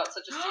joking about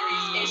such a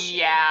serious issue.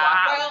 Yeah.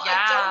 Wow, Well,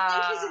 I don't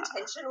think his yeah.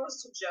 intention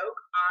was to joke.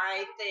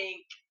 I think,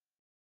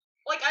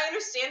 like, I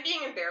understand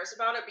being embarrassed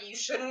about it, but you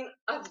shouldn't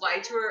have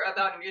lied to her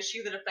about an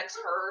issue that affects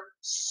her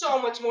so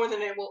much more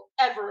than it will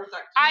ever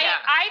affect you. Yeah.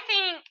 I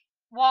think,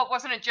 well, it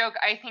wasn't a joke.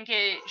 I think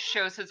it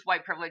shows his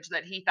white privilege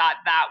that he thought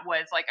that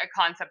was like a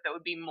concept that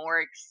would be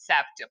more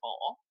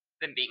acceptable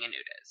than being a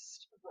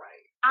nudist.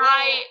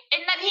 Right.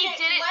 And that he made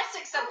did it. less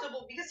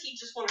acceptable because he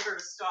just wanted her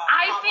to stop.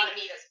 I not think- want to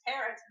meet his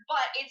parents,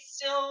 but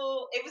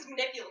it was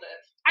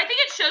manipulative. I think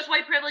it shows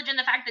white privilege in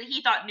the fact that he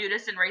thought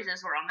nudists and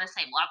racists were on the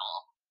same level.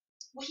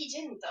 Well, he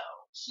didn't though.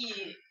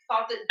 He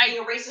thought that being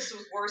a racist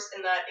was worse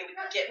and that it would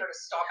get her to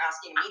stop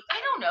asking to meet them. I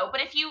don't know,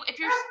 but if you're,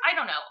 I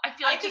don't know. I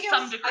feel like to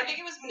some degree. I think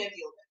it was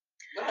manipulative.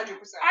 100%.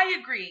 I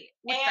agree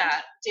with and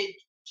that. did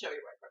show your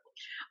white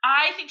privilege.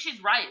 I think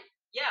she's right.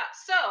 Yeah.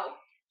 So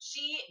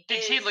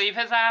Did she leave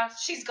his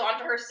ass? She's gone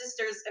to her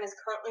sister's and is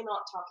currently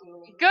not talking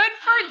to me. Good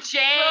for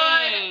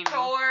Jane. Good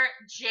for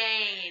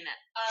Jane.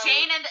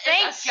 Jane is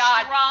Thank a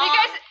God. strong,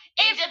 Because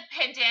if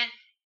independent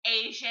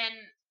Asian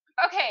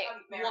okay,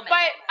 woman.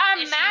 but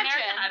Is she American?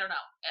 imagine I don't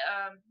know.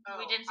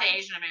 We didn't say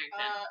Asian American.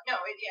 No,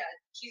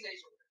 she's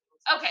Asian.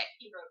 Okay.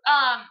 He wrote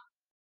that.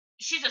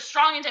 She's a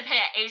strong,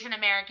 independent Asian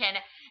American,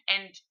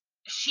 and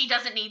she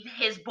doesn't need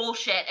his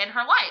bullshit in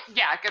her life.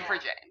 yeah, good for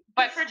Jane.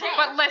 But for Jane.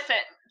 but listen,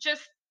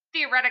 just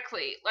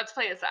theoretically, let's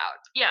play this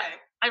out. Yeah, Okay.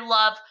 I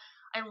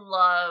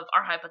love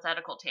our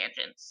hypothetical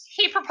tangents.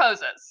 He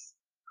proposes.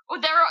 Oh,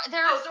 there.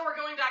 Oh, so we're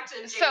going back to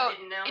Jane So,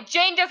 didn't know.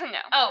 Jane doesn't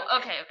know. Oh,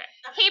 okay.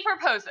 He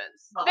proposes.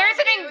 Well, There's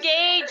an Jane was there.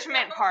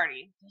 engagement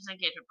party. There's an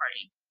engagement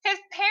party. His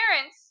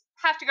parents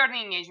have to go to the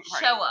engagement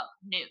party. Show up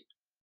nude.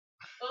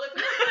 Well, if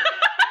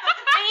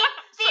I mean,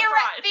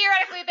 Surprise.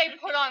 theoretically, they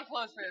put on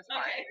clothes for this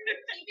party. okay,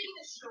 keeping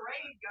the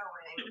charade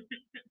going,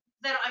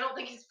 then I don't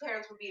think his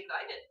parents would be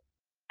invited.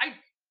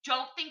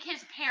 Don't think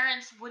his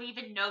parents would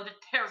even know that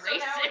they're So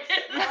now racist.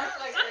 it's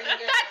like, are you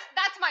gonna-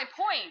 That's my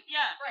point.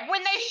 Yeah. Right.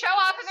 When they show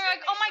up and they're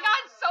like, "Oh my God,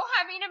 so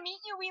happy to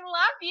meet you. We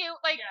love you."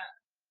 Like, Yeah.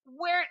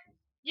 where,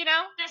 you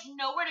know, There's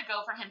nowhere to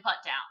go for him but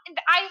down.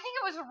 I think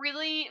it was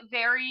really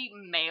very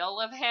male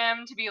of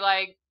him to be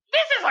like,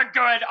 this is a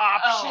good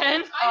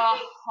option. I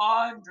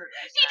think 100%.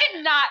 He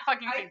did not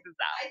fucking think this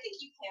out. I think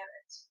he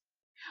panicked.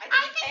 I I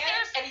think think he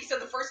panicked, and he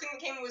said the first thing that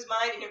came to his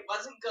mind, and it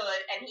wasn't good,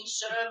 and he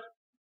should have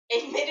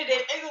admitted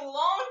it a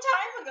long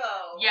time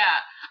ago.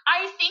 Yeah,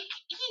 I think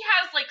he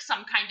has like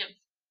some kind of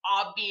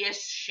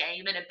obvious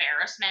shame and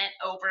embarrassment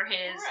over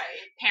his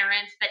Right.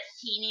 parents that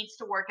he needs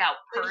to work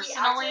out But he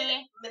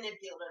personally. acted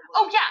manipulatively.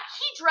 Oh yeah,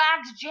 he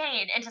dragged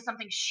Jane into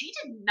something she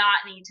did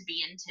not need to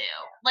be into.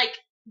 Like,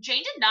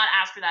 Jane did not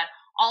ask for that.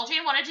 All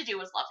Jane wanted to do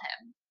was love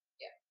him.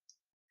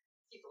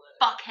 People are-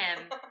 Fuck him.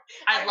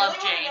 I love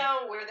really Jane. want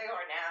to know where they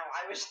are now.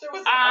 I wish there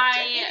was an I-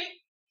 update.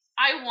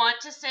 I want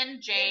to send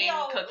Maybe Jane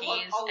I'll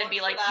cookies I'll and be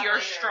look for like, that you're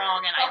later.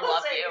 strong and I I'll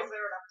love say, you. Is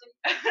there an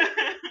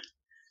update?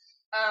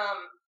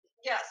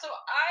 Yeah. So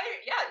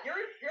you're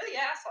the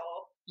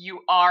asshole.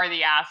 You are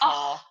the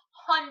asshole.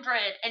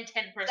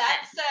 110%.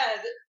 That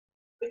said,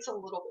 it's a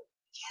little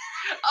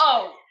bit.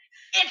 Oh,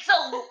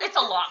 it's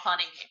a lot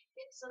funny.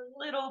 It's a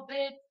little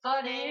bit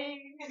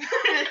funny.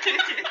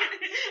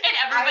 And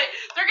everybody,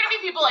 they're gonna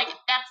be people like,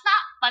 that's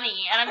not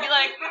funny, and I'm be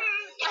like,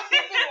 I've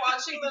been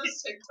watching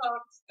those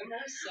TikToks, and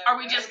they're so are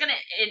we good. just gonna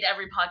end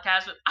every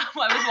podcast with I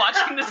was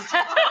watching this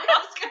I'm TikTok?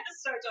 just gonna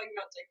start talking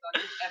about TikTok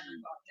in every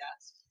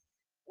podcast.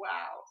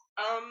 Wow.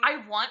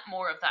 I want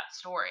more of that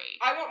story.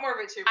 I want more of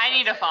it too. I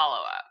need to that's it.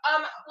 follow up.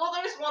 Well,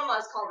 there's one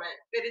last comment,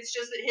 but it's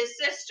just that his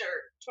sister,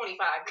 25,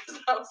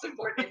 because that was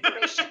important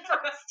information for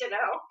us to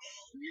know,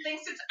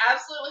 thinks it's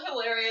absolutely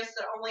hilarious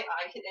that only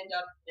I can end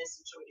up in a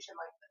situation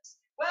like this.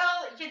 Well,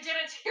 you did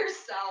it to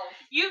yourself.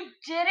 You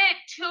did it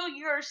to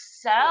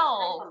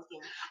yourself.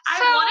 Pumpkin. I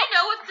So- want to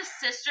know if the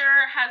sister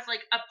has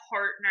like a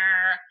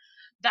partner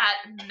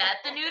that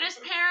met the nudist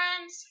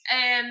parents,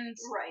 and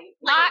Right.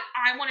 like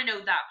I want to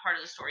know that part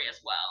of the story as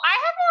well. I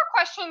have more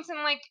questions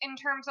in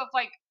terms of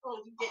like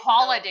Well, you didn't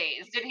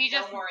holidays. know- Did he no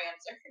just more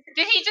answer?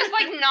 did he just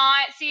like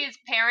not see his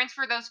parents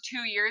for those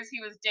 2 years he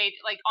was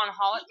dating like on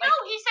holiday? No,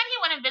 he said he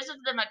went and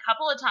visited them a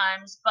couple of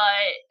times,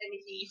 but And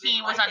he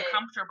he didn't was like it.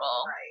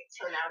 uncomfortable, Right.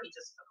 So now he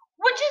just.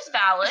 which is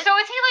valid. So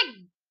is he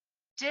like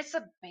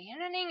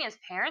disabandoning his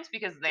parents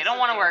because they don't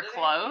want to wear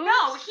Disabandoning? clothes?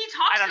 No, he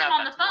talks I to don't them know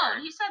on if the that's a phone.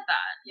 word. He said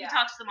that. Yeah. He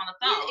talks to them on the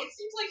phone. It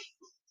seems like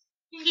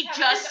He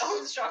having just- his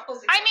own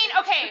struggles. I mean,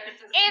 accepting okay, his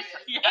parents as if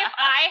kids. Yeah. if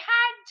I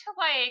had to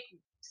like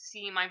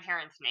see my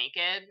parents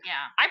naked,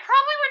 Yeah. I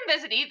probably wouldn't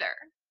visit either.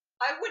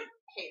 I would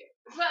hate it.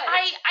 But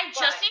I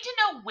just but- need to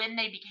know when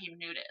they became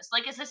nudists.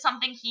 Like, is this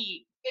something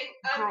he it,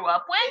 grew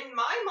up with? in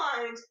my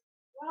mind,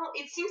 well,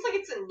 it seems like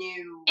it's a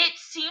new. It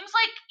seems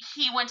like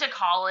he went to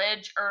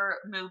college or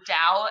moved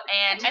out,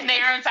 and his And they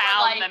parents were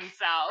found like,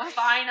 themselves.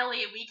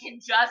 finally, we can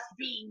just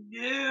be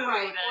nude.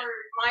 Right. Or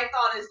my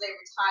thought is they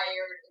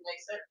retired and they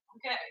said,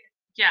 okay,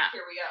 Yeah.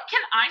 here we go.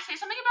 Can I say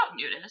something about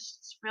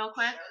nudists real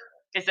quick?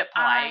 Sure. Is it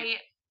polite?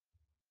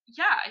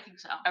 Yeah, I think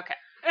so. Okay.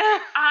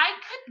 I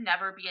could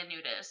never be a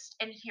nudist,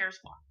 and here's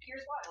why.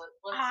 Here's why.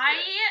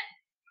 Let's hear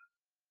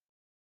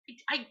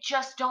it. I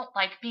just don't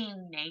like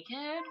being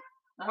naked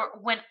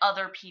when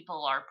other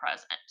people are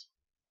present.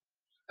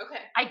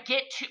 Okay.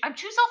 I'm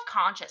too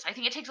self-conscious. I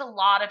think it takes a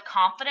lot of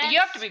confidence. You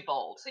have to be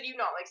bold. So do you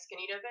not like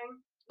skinny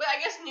dipping? But I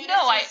guess nudist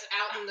No, is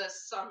out in the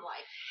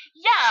sunlight.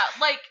 Yeah,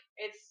 like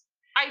It's.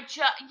 I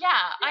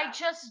Yeah.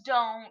 just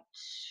don't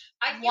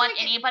I feel want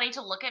like it- anybody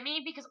to look at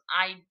me because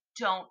I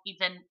don't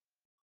even.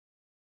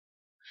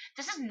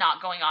 This is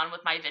not going on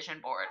with my vision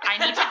board. I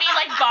need to be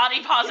like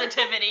body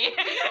positivity. nude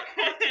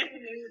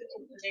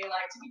in the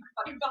daylight to be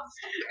fucking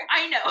positive.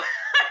 I know.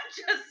 I'm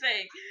just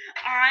saying.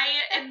 I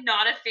am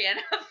not a fan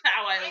of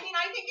how I mean,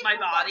 I think if my a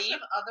bunch body.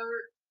 of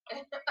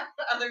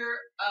other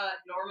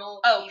normal.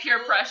 Oh, peer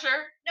people-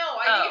 pressure? No,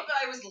 I Oh. think if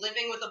I was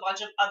living with a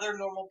bunch of other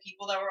normal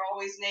people that were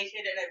always naked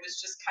and it was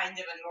just kind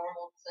of a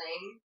normal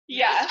thing.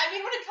 Yeah. I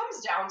mean, when it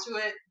comes down to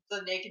it,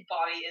 the naked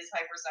body is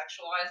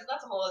hypersexualized.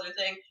 That's a whole other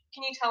thing.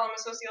 Can you tell I'm a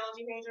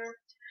sociology major?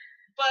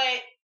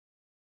 But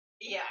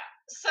yeah,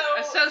 so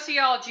A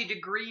sociology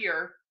degree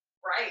or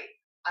right,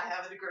 I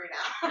have a degree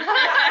now.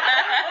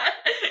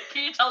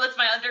 Can you tell that's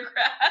my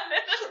undergrad?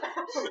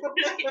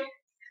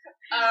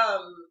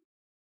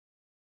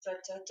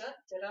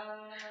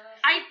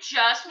 I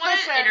just want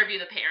to Listen. interview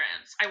the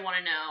parents. I want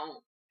to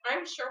know.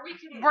 I'm sure we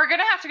can. we're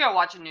gonna have to go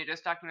watch a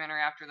nudist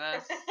documentary after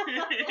this.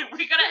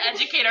 We gotta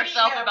educate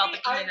ourselves about the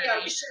community. Yeah,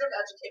 we should have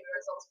educated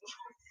ourselves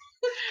before.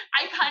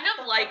 I kind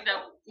of like that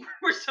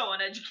we're so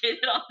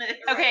uneducated on this.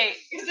 Okay,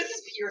 Because this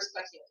is pure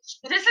speculation.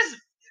 This is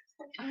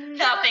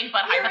nothing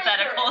but Pure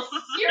hypotheticals.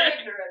 ignorance. Pure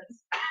ignorance.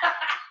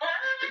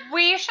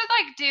 we should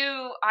like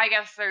do. I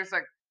guess there's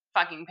a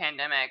fucking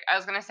pandemic. I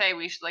was gonna say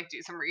we should like do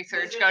some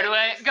research. Visit Go to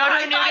a- it. Go to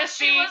I a thought nudist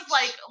she beach. was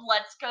like,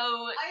 let's go.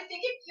 I think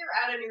if you're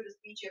at a nudist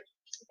beach, you have to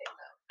participate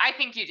though. I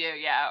think you do,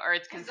 yeah, or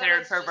it's 'Cause then considered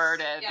it's just-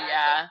 perverted. it's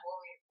Yeah. like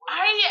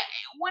bullying.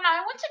 When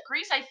I went to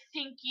Greece, I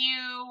think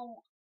you.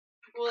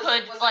 Was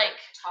could, was like- it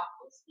a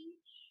topless beach?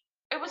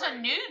 It was a Right.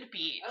 nude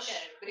beach.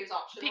 Okay, but it was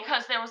optional.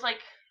 Because there was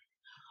like.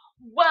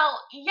 Well,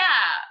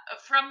 yeah,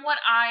 from what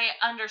I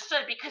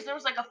understood, because there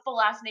was like a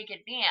full ass naked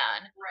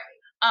man. Right.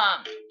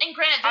 And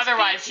granted, this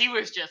Otherwise, beach- he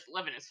was just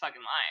living his fucking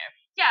life.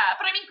 yeah,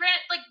 but I mean,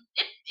 granted, like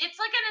it's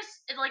like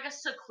in a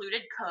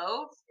secluded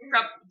cove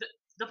from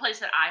the place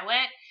that I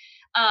went.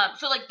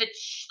 So like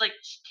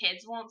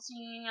kids won't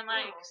see and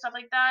like stuff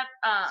like that.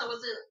 So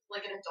was it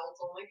like an adults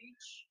only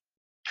beach?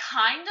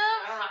 Kind of,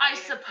 I don't know how I you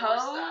enforce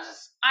that. suppose.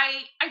 I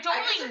don't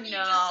I guess really if you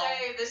know. just say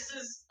this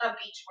is a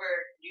beach where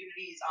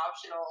nudity is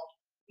optional,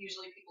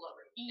 usually people don't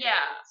really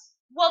Yeah. think it's-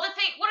 Well,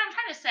 what I'm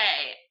trying to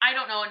say, I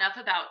don't know enough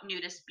about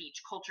nudist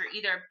beach culture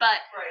either, but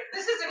Right.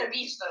 This isn't a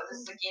beach though.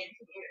 This is a gated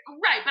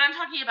community. right, but I'm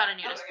talking about a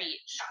nudist Okay,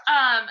 beach.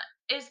 gotcha.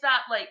 Is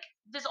that like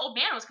this old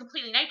man was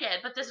completely naked,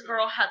 but this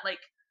girl had like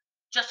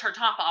just her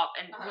top off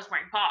and was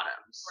wearing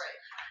bottoms. Right.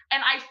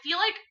 And I feel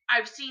like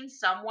I've seen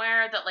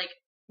somewhere that like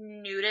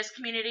nudist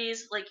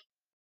communities, like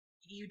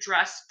you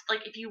dress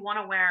like if you want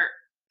to wear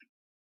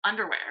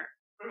underwear,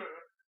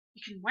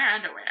 you can wear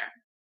underwear.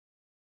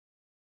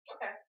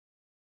 Okay.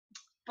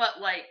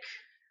 But like,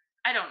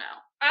 I don't know.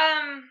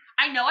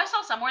 I know I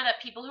saw somewhere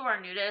that people who are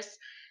nudists,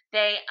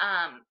 they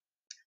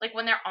like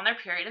when they're on their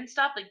period and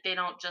stuff, like they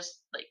don't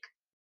just like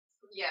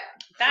Yeah.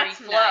 That's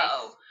free nice.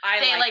 flow. I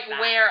They like that.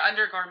 wear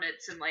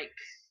undergarments and like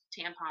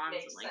tampons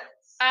Makes and like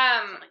sense.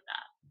 stuff like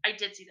that. I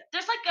did see that.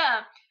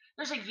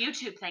 There's a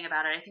YouTube thing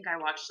about it. I think I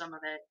watched some of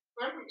it.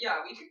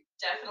 Yeah, we could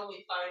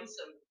definitely find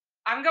some.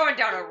 I'm going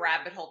down a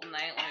rabbit hole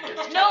tonight. Let me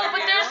just No, tell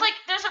but you.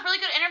 there's a really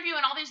good interview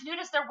and all these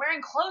nudists they're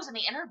wearing clothes in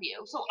the interview.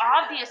 So Yeah.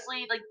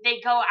 obviously like they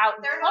go out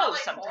in They're not clothes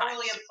like sometimes.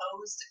 morally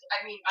opposed.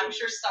 I mean, I'm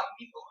sure some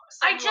people.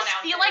 I just someone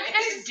out feel there like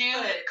this is, dude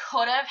but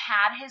could have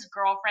had his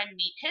girlfriend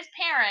meet his in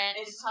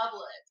parents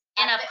public.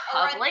 in At a the-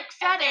 or public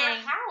at their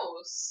setting.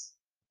 house.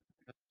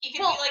 He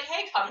could Well- be like,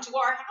 "Hey, come to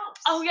our house."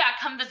 Oh yeah,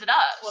 come visit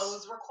us.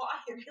 Clothes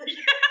required.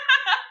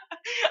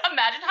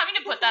 Imagine having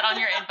to put that on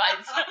your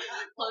invites.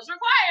 Clothes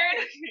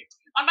required.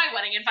 On my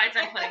wedding invites,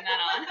 I'm putting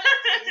that on.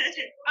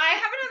 I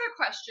have another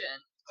question.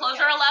 Clothes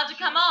are allowed to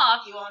come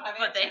off, You won't have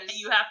but answers.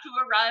 you have to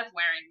arrive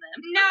wearing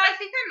them. No, I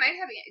think I might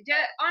have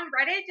it. On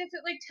Reddit, does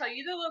it like tell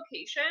you the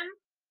location?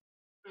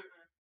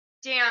 Mhm.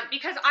 Damn,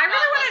 because I Not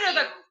really want to know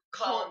unless the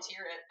you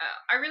volunteer it.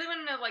 I really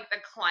want to know like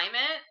the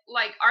climate.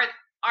 Like,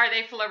 are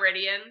they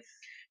Floridians?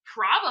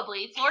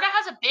 Probably. Florida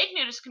has a big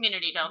nudist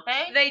community, don't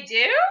they? They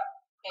do.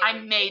 I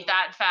made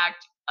that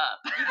fact up.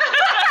 right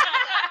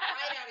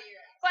out of your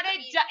ass. But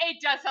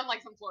it does sound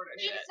like some Florida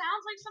It shit.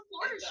 sounds like some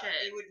Florida It does.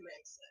 shit. It would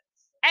make sense.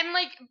 And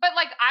like, but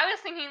like, I was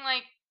thinking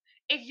like,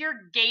 if your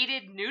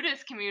gated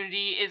nudist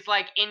community is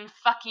like in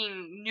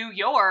fucking New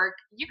York,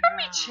 you could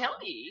be No.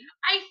 chilly.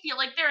 I feel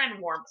like they're in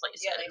warm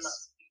places. Yeah, they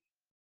must.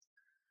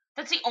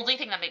 That's the only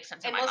thing that makes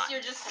sense in my Unless mind.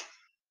 you're just.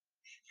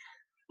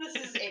 This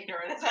is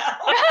ignorant as hell.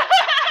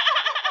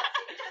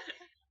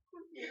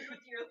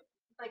 With your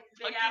like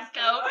big Fucking ass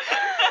coat.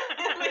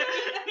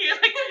 You're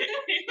like-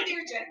 With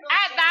your general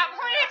At that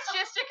general point, it's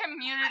just a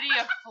community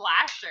of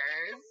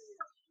flashers.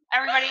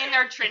 Everybody in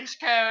their trench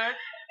coat.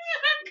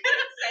 I'm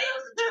gonna say it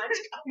was a trench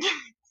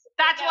coat.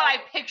 That's what I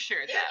No.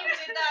 pictured If though. you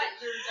did that,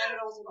 your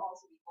genitals would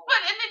also be full.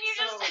 But and then you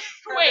So, just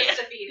purpose wait.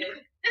 defeated.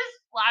 This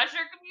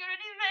flasher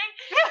community thing.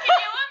 Can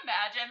you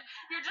imagine?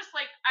 You're just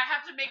like, I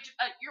have to make.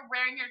 You're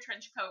wearing your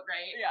trench coat,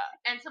 right? Yeah.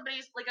 And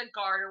somebody's like a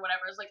guard or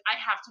whatever is like, I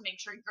have to make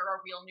sure you're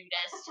a real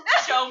nudist.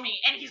 Show me.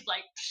 And he's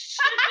like,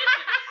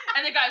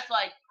 and the guy's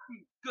like,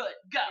 good,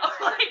 go.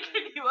 Like,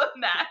 can you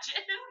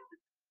imagine?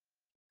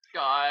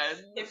 God.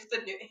 If the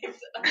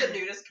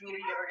nudist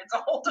community ever gets a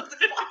hold of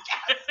this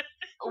podcast,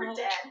 we're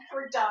dead.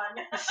 We're done.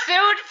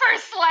 Sued for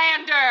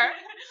slander.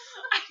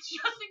 I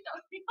just think that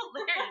would be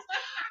hilarious.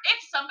 If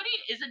somebody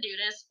is a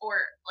nudist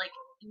or like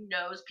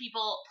knows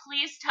people,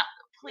 please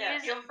Yeah,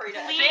 feel free to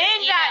please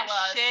Send that email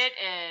us shit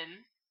in.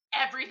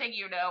 everything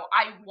you know.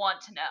 I want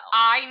to know.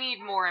 I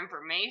need more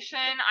information.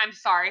 I'm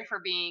sorry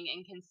for being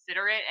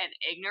inconsiderate and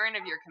ignorant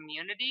of your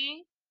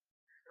community.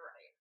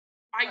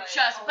 Right.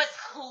 But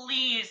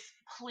please,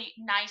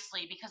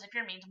 nicely, because if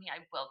you're mean to me, I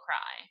will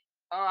cry.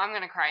 Oh, I'm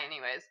gonna cry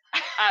anyways.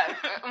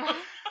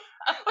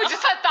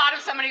 Just the thought of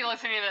somebody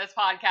listening to this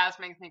podcast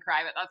makes me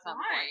cry, but that's not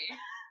the point.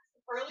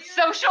 Earlier,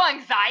 Social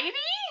anxiety?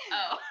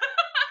 Oh.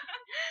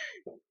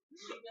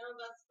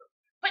 that's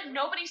But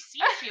nobody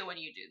sees you when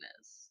you do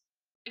this.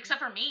 Except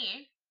for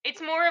me.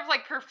 It's more of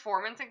like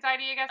performance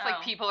anxiety, I guess. Oh.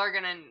 Like people are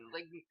gonna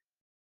like,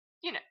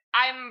 you know,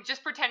 I'm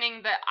just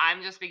pretending that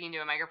I'm just speaking to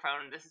a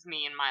microphone. This is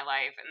me in my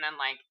life, and then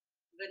like,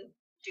 then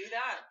do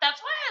that.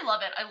 That's why I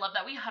love it. I love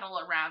that we huddle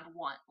around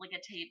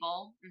a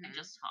table and Mhm.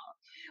 just talk.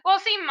 well,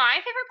 see, my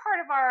favorite part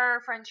of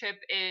our friendship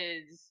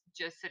is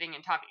just sitting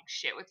and talking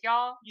shit with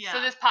y'all. Yeah.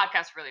 So this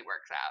podcast really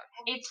works out.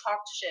 Have you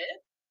talked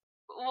shit?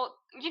 Well,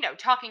 you know,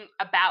 talking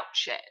about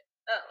shit.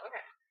 Oh,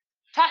 okay.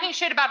 Talking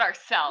shit about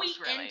ourselves,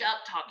 We really. end up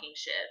talking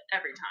shit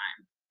every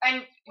time.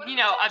 and, What you do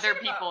we know, talk other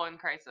shit about? people in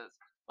crisis.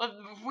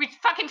 Well, we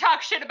fucking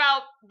talk shit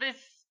about this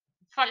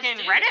fucking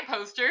dude. Reddit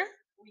poster.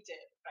 We did.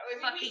 I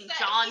mean, Fucking we said,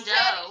 John he Doe.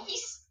 Said,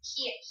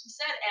 he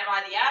said, "Am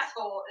I the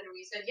asshole?" And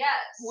we said yes.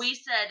 We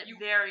said You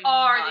very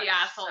Are much the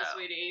asshole, so.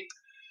 sweetie.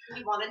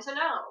 He wanted to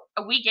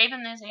know. We gave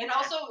him this answer. And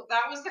also,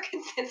 that was the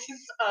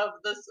consensus of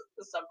the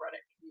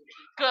subreddit community.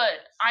 Good.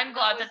 I'm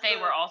glad was that they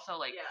the- were also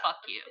like, yeah. fuck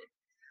you.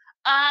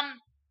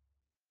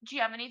 Do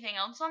you have anything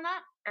else on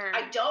that? Or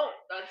I don't.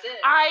 That's it.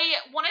 I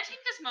want to take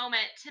this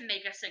moment to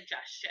make a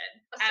suggestion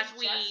A as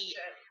we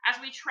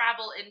suggestion.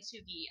 travel into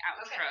the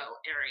outro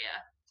area.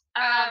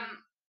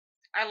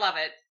 I love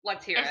it.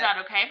 Let's hear it. Is that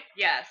okay?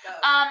 Yes. Go.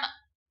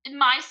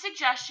 My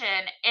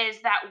suggestion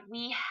is that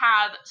we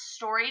have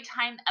story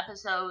time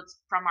episodes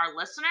from our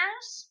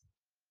listeners,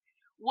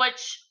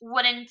 which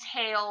would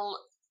entail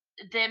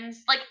them,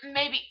 like,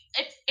 maybe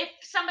if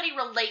somebody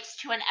relates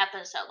to an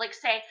episode, like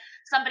say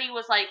somebody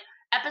was like,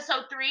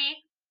 episode 3,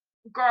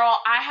 girl,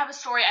 I have a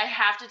story I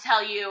have to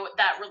tell you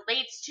that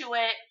relates to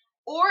it,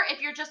 or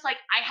if you're just like,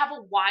 I have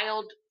a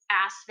wild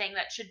ass thing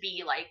that should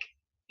be like,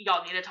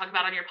 y'all need to talk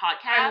about on your I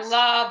podcast.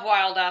 love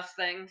wild ass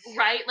things.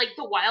 Right? Like,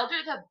 the wilder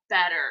the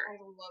better. I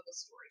love a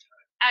story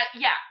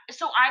time. Yeah,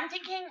 so I'm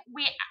thinking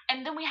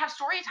and then we have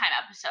story time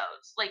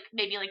episodes, like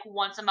maybe like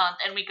once a month,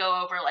 and we go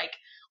over like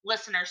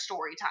listener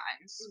story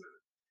times.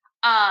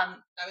 I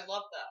would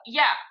love that.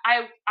 Yeah,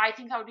 I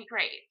think that would be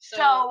great.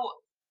 So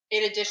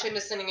in addition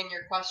to sending in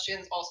your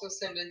questions, also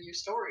send in your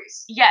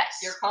stories, yes,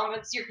 your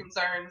comments, your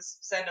concerns.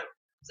 Send them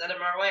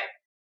our way.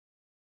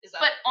 Is that?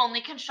 but only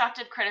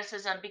constructive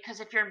criticism, because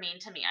if you're mean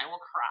to me, I will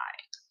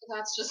cry.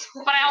 That's just.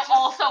 But I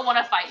also want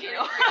to fight you.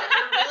 You're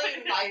really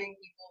inviting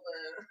people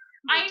to.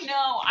 I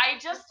know.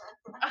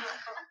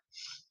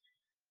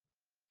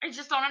 I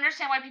just don't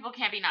understand why people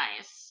can't be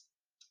nice.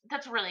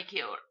 That's really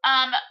cute.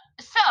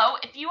 So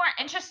if you are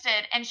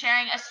interested in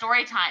sharing a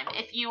story time,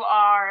 if you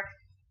are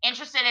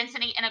interested in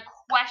sending in a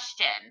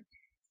question,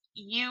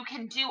 you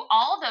can do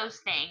all those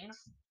things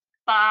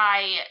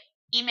by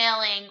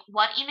emailing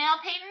what email,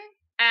 Peyton?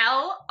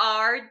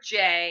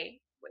 LRJ.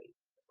 Wait.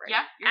 Right.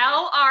 Yeah. you're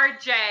good.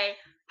 LRJ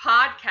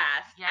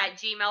podcast Yeah. at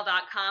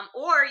gmail.com,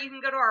 or you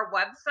can go to our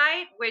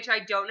website, which I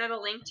don't know the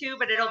link to,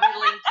 but it'll be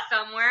linked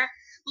somewhere.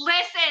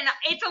 Listen,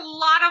 it's a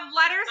lot of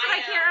letters that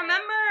I can't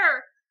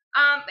remember.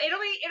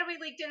 It'll be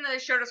linked in the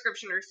show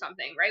description or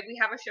something, right? We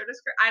have a show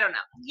description. I don't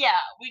know. Yeah,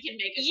 we can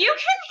make it. You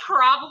can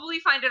probably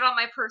find it on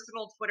my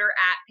personal Twitter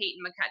at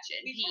Peyton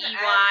McCutcheon.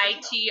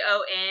 PeytonMcCutcheon.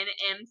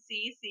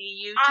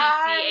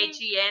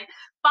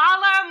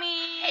 Follow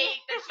me. hate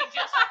that she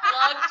just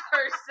plugged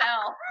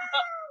herself.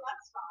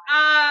 That's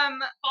fine.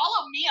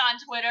 Follow me on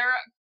Twitter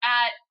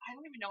at, I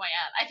don't even know my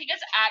ad. I think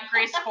it's at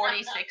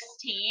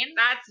Grace4016.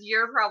 That's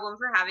your problem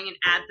for having an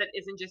ad that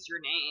isn't just your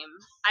name.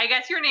 I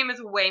guess your name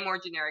is way more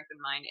generic than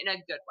mine in a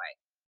good way.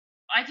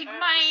 I think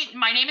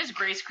my name is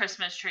Grace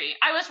Christmas Tree.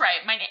 I was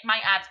right. My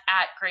ad's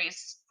at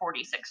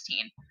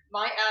Grace4016.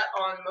 My at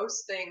on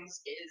most things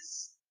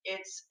it's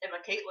Emma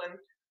Caitlin.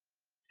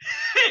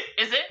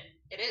 Is it?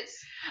 It is.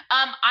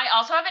 I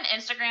also have an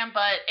Instagram,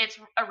 but it's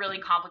a really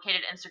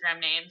complicated Instagram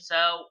name,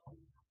 so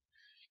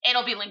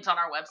it'll be linked on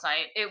our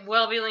website. It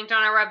will be linked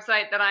on our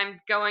website that I'm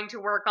going to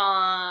work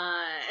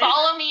on.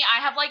 Follow me.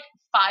 I have like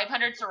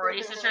 500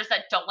 sorority sisters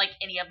that don't like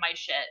any of my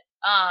shit.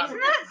 Isn't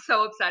that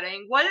so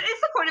upsetting? What is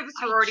the point of a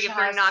sorority if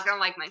they're not gonna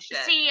like my shit?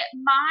 See,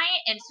 my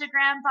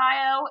Instagram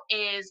bio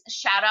is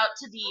shout out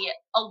to the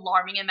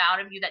alarming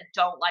amount of you that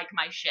don't like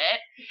my shit.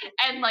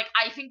 And like,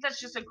 I think that's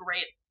just a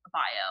great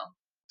bio.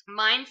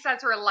 Mine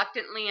says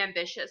reluctantly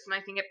ambitious, and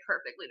I think it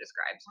perfectly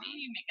describes Why me. are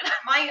you making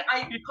that?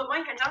 I put my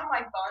head down on my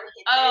bun,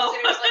 hit Oh. this,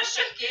 and it was like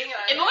shaking.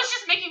 And Emma was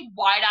just making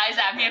wide eyes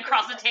at me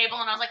across the table,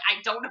 and I was like,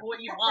 I don't know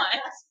what you want.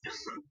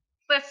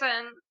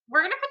 Listen,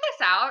 we're gonna put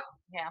this out.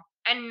 Yeah.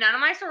 And none of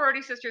my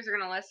sorority sisters are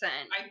gonna listen.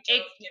 I don't give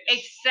a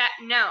shit. Except,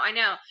 no, I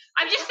know.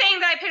 I'm just saying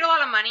that I paid a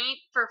lot of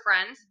money for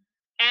friends,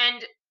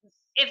 and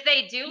if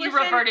they do You listen,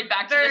 reverted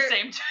back to the they're-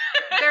 same.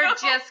 they're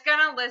just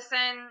gonna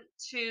listen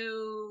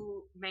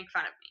to make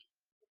fun of me.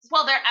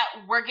 Well,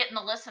 we're getting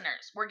the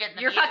listeners. We're getting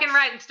the You're views. fucking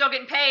right. I'm still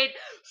getting paid.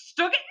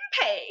 Still getting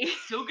paid.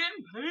 Still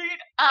getting paid.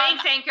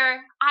 Thanks,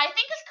 Anchor. I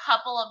think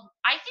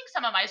I think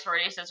some of my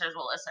sorority sisters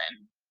will listen.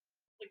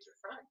 Like your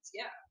friends,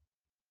 yeah.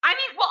 I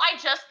mean, Well, I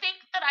just think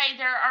that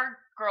there are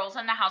girls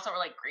in the house that were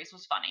like, Grace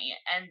was funny,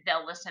 and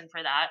they'll listen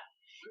for that.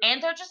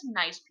 And they're just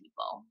nice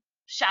people.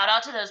 Shout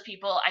out to those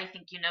people. I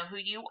think you know who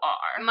you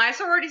are. my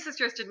sorority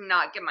sisters did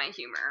not get my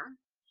humor.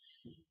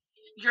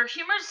 Your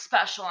humor's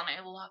special, and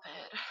I love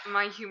it.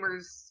 My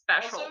humor's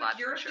special, Also, that's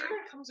your for sure.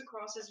 humor comes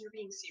across as you're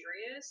being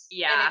serious.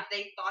 Yeah. And if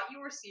they thought you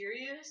were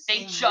serious,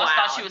 They just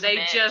thought she was a They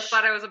bitch. just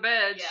thought I was a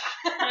bitch.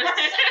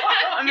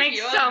 yeah. It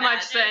makes Can you so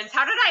much imagine? sense.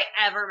 How did I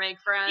ever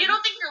make friends? You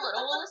don't think your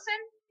little will listen?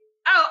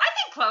 Oh, I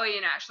think Chloe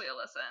and Ashley will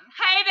listen.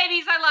 Hey,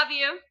 babies, I love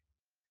you.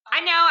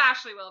 I know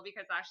Ashley will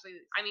because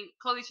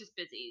Chloe's just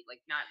busy. Like,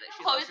 not that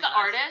she's Chloe's the listening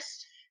to us.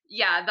 artist.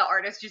 Yeah, the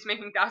artist who's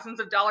making thousands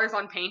of dollars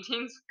on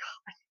paintings.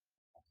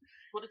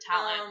 What a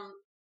talent.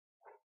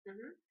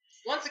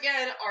 Once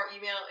again, our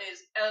email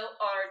is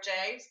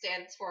LRJ,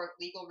 stands for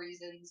Legal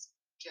Reasons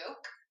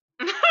Joke.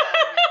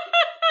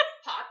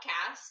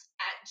 Podcast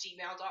at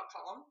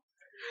gmail.com.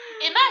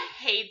 Emma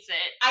hates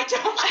it. I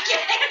don't like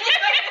it.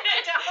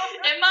 I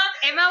don't. Emma,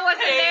 Emma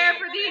wasn't there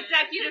for the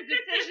executive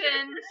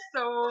decision,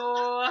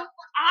 so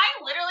I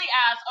literally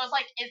asked, I was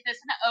like, is this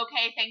an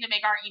okay thing to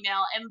make our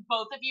email? And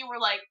both of you were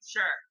like,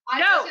 sure.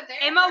 No, wasn't there.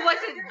 Emma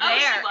wasn't Oh,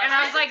 she there. And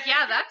I was wasn't? like,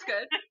 yeah, that's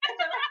good.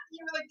 You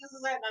were like, this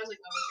is it. And I was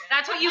like, oh, okay.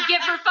 That's what you get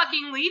for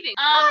fucking leaving.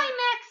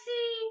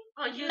 Maxie.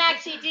 Oh, you-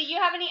 Maxie, do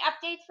you have any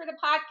updates for the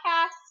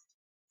podcast?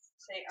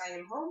 Say, I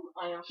am home.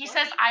 I am He home.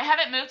 says, I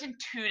haven't moved in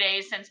 2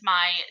 days since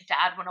my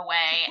dad went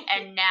away,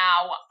 and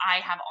now I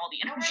have all the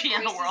energy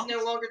in the Grace world. is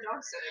no longer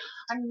dog sitting.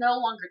 I'm no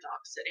longer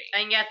dog sitting.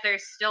 And yet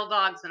there's still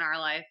dogs in our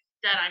life.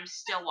 That I'm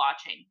still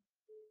watching.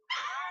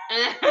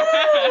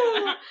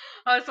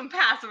 Oh, some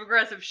passive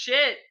aggressive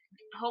shit.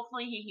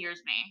 Hopefully he hears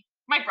me.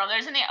 My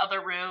brother's in the other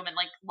room and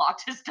like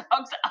locked his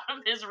dogs out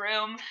of his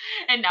room,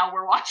 and now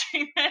we're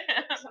watching this.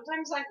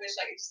 Sometimes I wish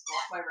I could just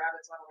lock my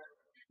rabbits out of my room.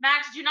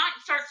 Max, do not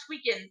start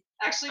squeaking.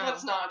 Actually, Oh.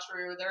 that's not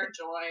true. They're a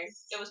joy.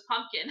 It was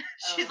Pumpkin.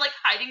 Oh. She's like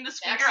hiding the Max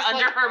squeaker is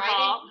under like, her I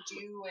ball.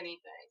 didn't do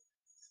anything.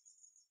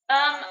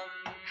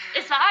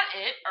 Is that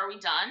it? Are we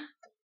done?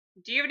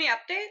 Do you have any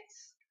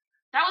updates?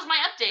 That was my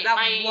update. That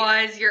my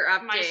was your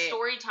update. my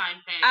story time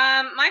thing.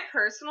 My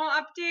personal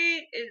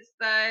update is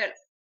that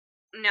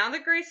now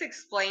that Grace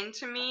explained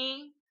to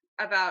me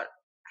about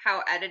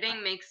how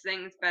editing makes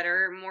things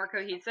better, more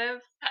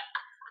cohesive,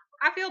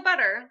 I feel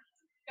better.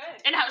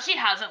 Good. And how she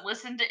hasn't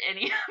listened to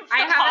any of the I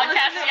haven't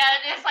podcasts listened to-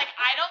 yet. It's like,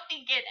 I don't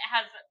think it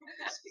has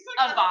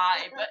a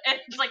vibe.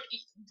 It's like,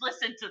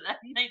 listen to them.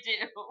 They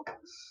do.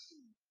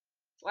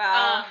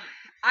 Well,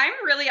 I'm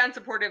really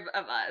unsupportive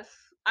of us.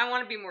 I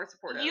want to be more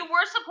supportive. You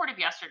were supportive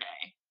yesterday.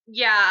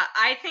 Yeah,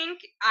 I think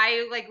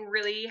I like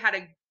really had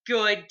a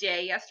good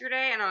day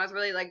yesterday, and I was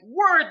really like,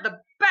 we're the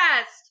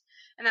best.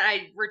 And then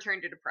I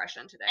returned to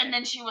depression today. And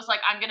then she was like,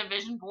 I'm going to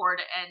vision board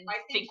and I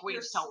think your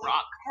waves don't sleep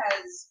rock.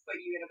 has put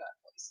you in a bad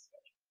place.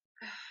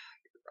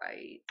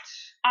 Right.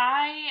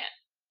 I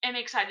am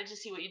excited to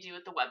see what you do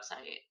with the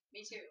website.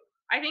 Me too.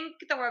 I think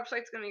the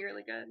website's gonna be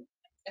really good.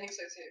 I think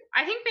so too.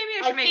 I think maybe I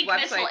I should make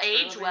think this will websites. for a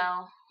age living.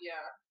 well.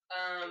 Yeah.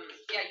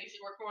 Yeah, you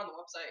should work more on the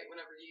website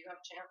whenever you have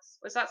a chance.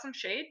 Was that some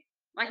shade?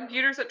 My No.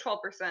 computer's at 12%,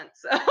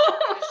 so. I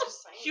was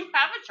just saying. You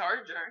have a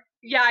charger.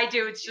 Yeah, I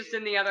do. It's just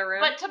in the other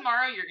room. But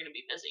tomorrow you're going to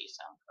be busy,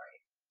 so.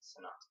 So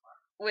not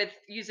tomorrow. With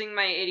using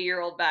my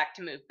 80-year-old back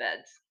to move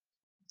beds.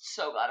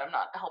 So glad I'm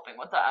not helping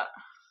with that.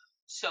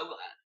 So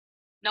glad.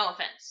 No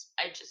offense.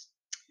 I just,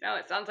 No,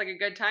 it sounds like a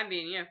good time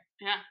being you.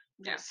 yeah,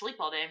 Yeah. sleep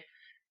all day.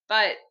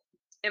 But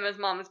Emma's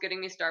mom is getting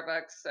me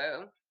Starbucks,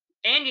 so.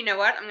 And you know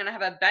what? I'm gonna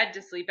have a bed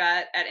to sleep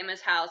at Emma's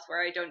house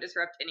where I don't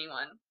disrupt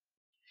anyone.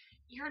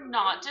 You're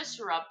not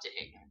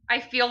disrupting. I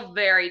feel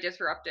very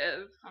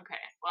disruptive.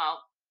 Okay,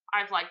 well,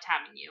 I've liked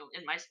having you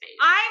in my space.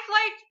 I've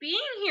liked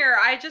being here.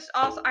 I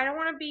don't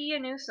want to be a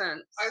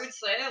nuisance. I would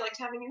say I liked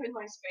having you in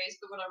my space,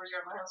 but whenever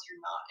you're at my house,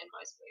 you're not in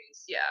my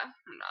space. Yeah,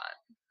 I'm not.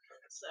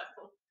 So.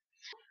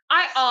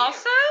 I That's you.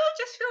 also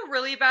just feel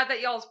really bad that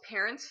y'all's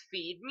parents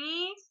feed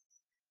me.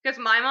 Because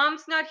my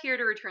mom's not here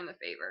to return the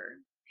favor.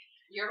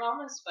 Your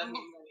mom has fed me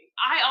many.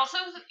 I also,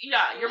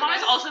 yeah, your mom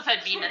has also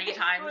fed me many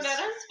times.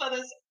 Lynette has fed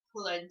us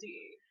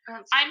plenty.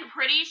 I'm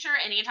pretty sure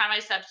anytime I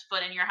stepped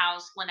foot in your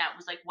house, Lynette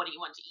was like, what do you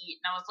want to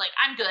eat? And I was like,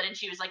 I'm good. And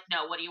she was like,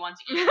 no, what do you want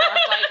to eat? And I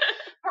was like,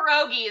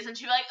 pierogies. And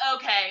she'd be like,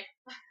 okay.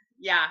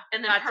 Yeah,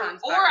 And then that sounds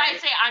or about I'd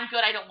right. say, I'm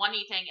good, I don't want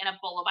anything. And a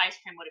bowl of ice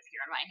cream would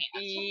appear in my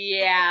hand.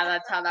 Yeah,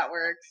 that's how that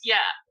works.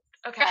 Yeah.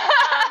 Okay.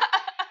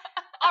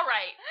 All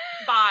right.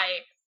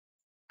 Bye.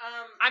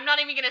 I'm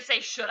not even going to say,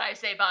 should I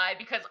say bye?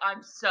 Because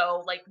I'm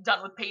so, like, done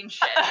with pain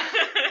shit.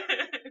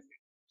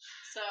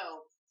 So.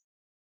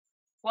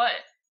 What?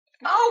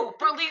 Oh,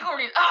 for legal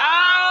reasons.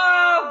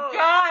 Oh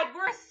God,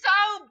 we're so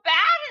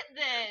bad at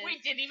this. We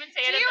didn't even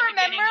say Do it at you the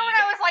remember beginning. when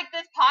I was like,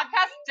 this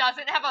podcast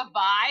doesn't have a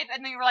vibe?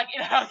 And then you were like,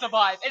 it has a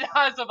vibe. It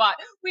has a vibe.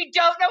 We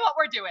don't know what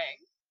we're doing.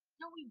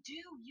 No, we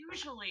do,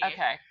 usually.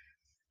 Okay.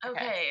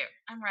 Okay,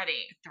 I'm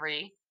ready.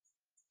 3,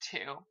 2,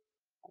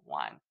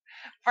 1.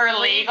 For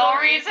legal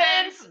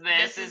reasons,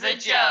 this is a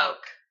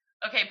joke.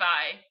 Okay,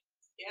 bye.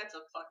 Yeah, it's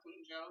a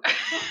fucking joke.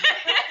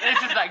 This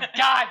is a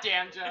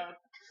goddamn joke.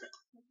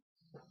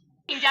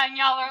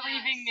 Y'all are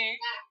leaving me.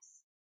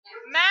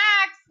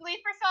 Max, leave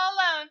Priscilla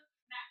alone.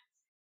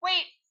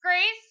 Wait,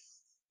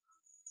 Grace,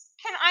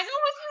 can I go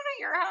with you to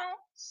your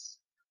house?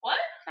 What?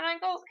 Can I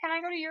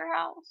go to your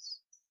house?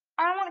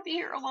 I don't want to be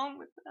here alone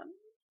with them.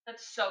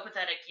 That's so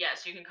pathetic.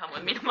 Yes, you can come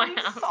with me to my I'm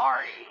house.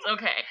 sorry.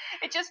 Okay.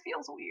 It just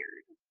feels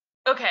weird.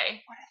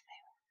 Okay. What if they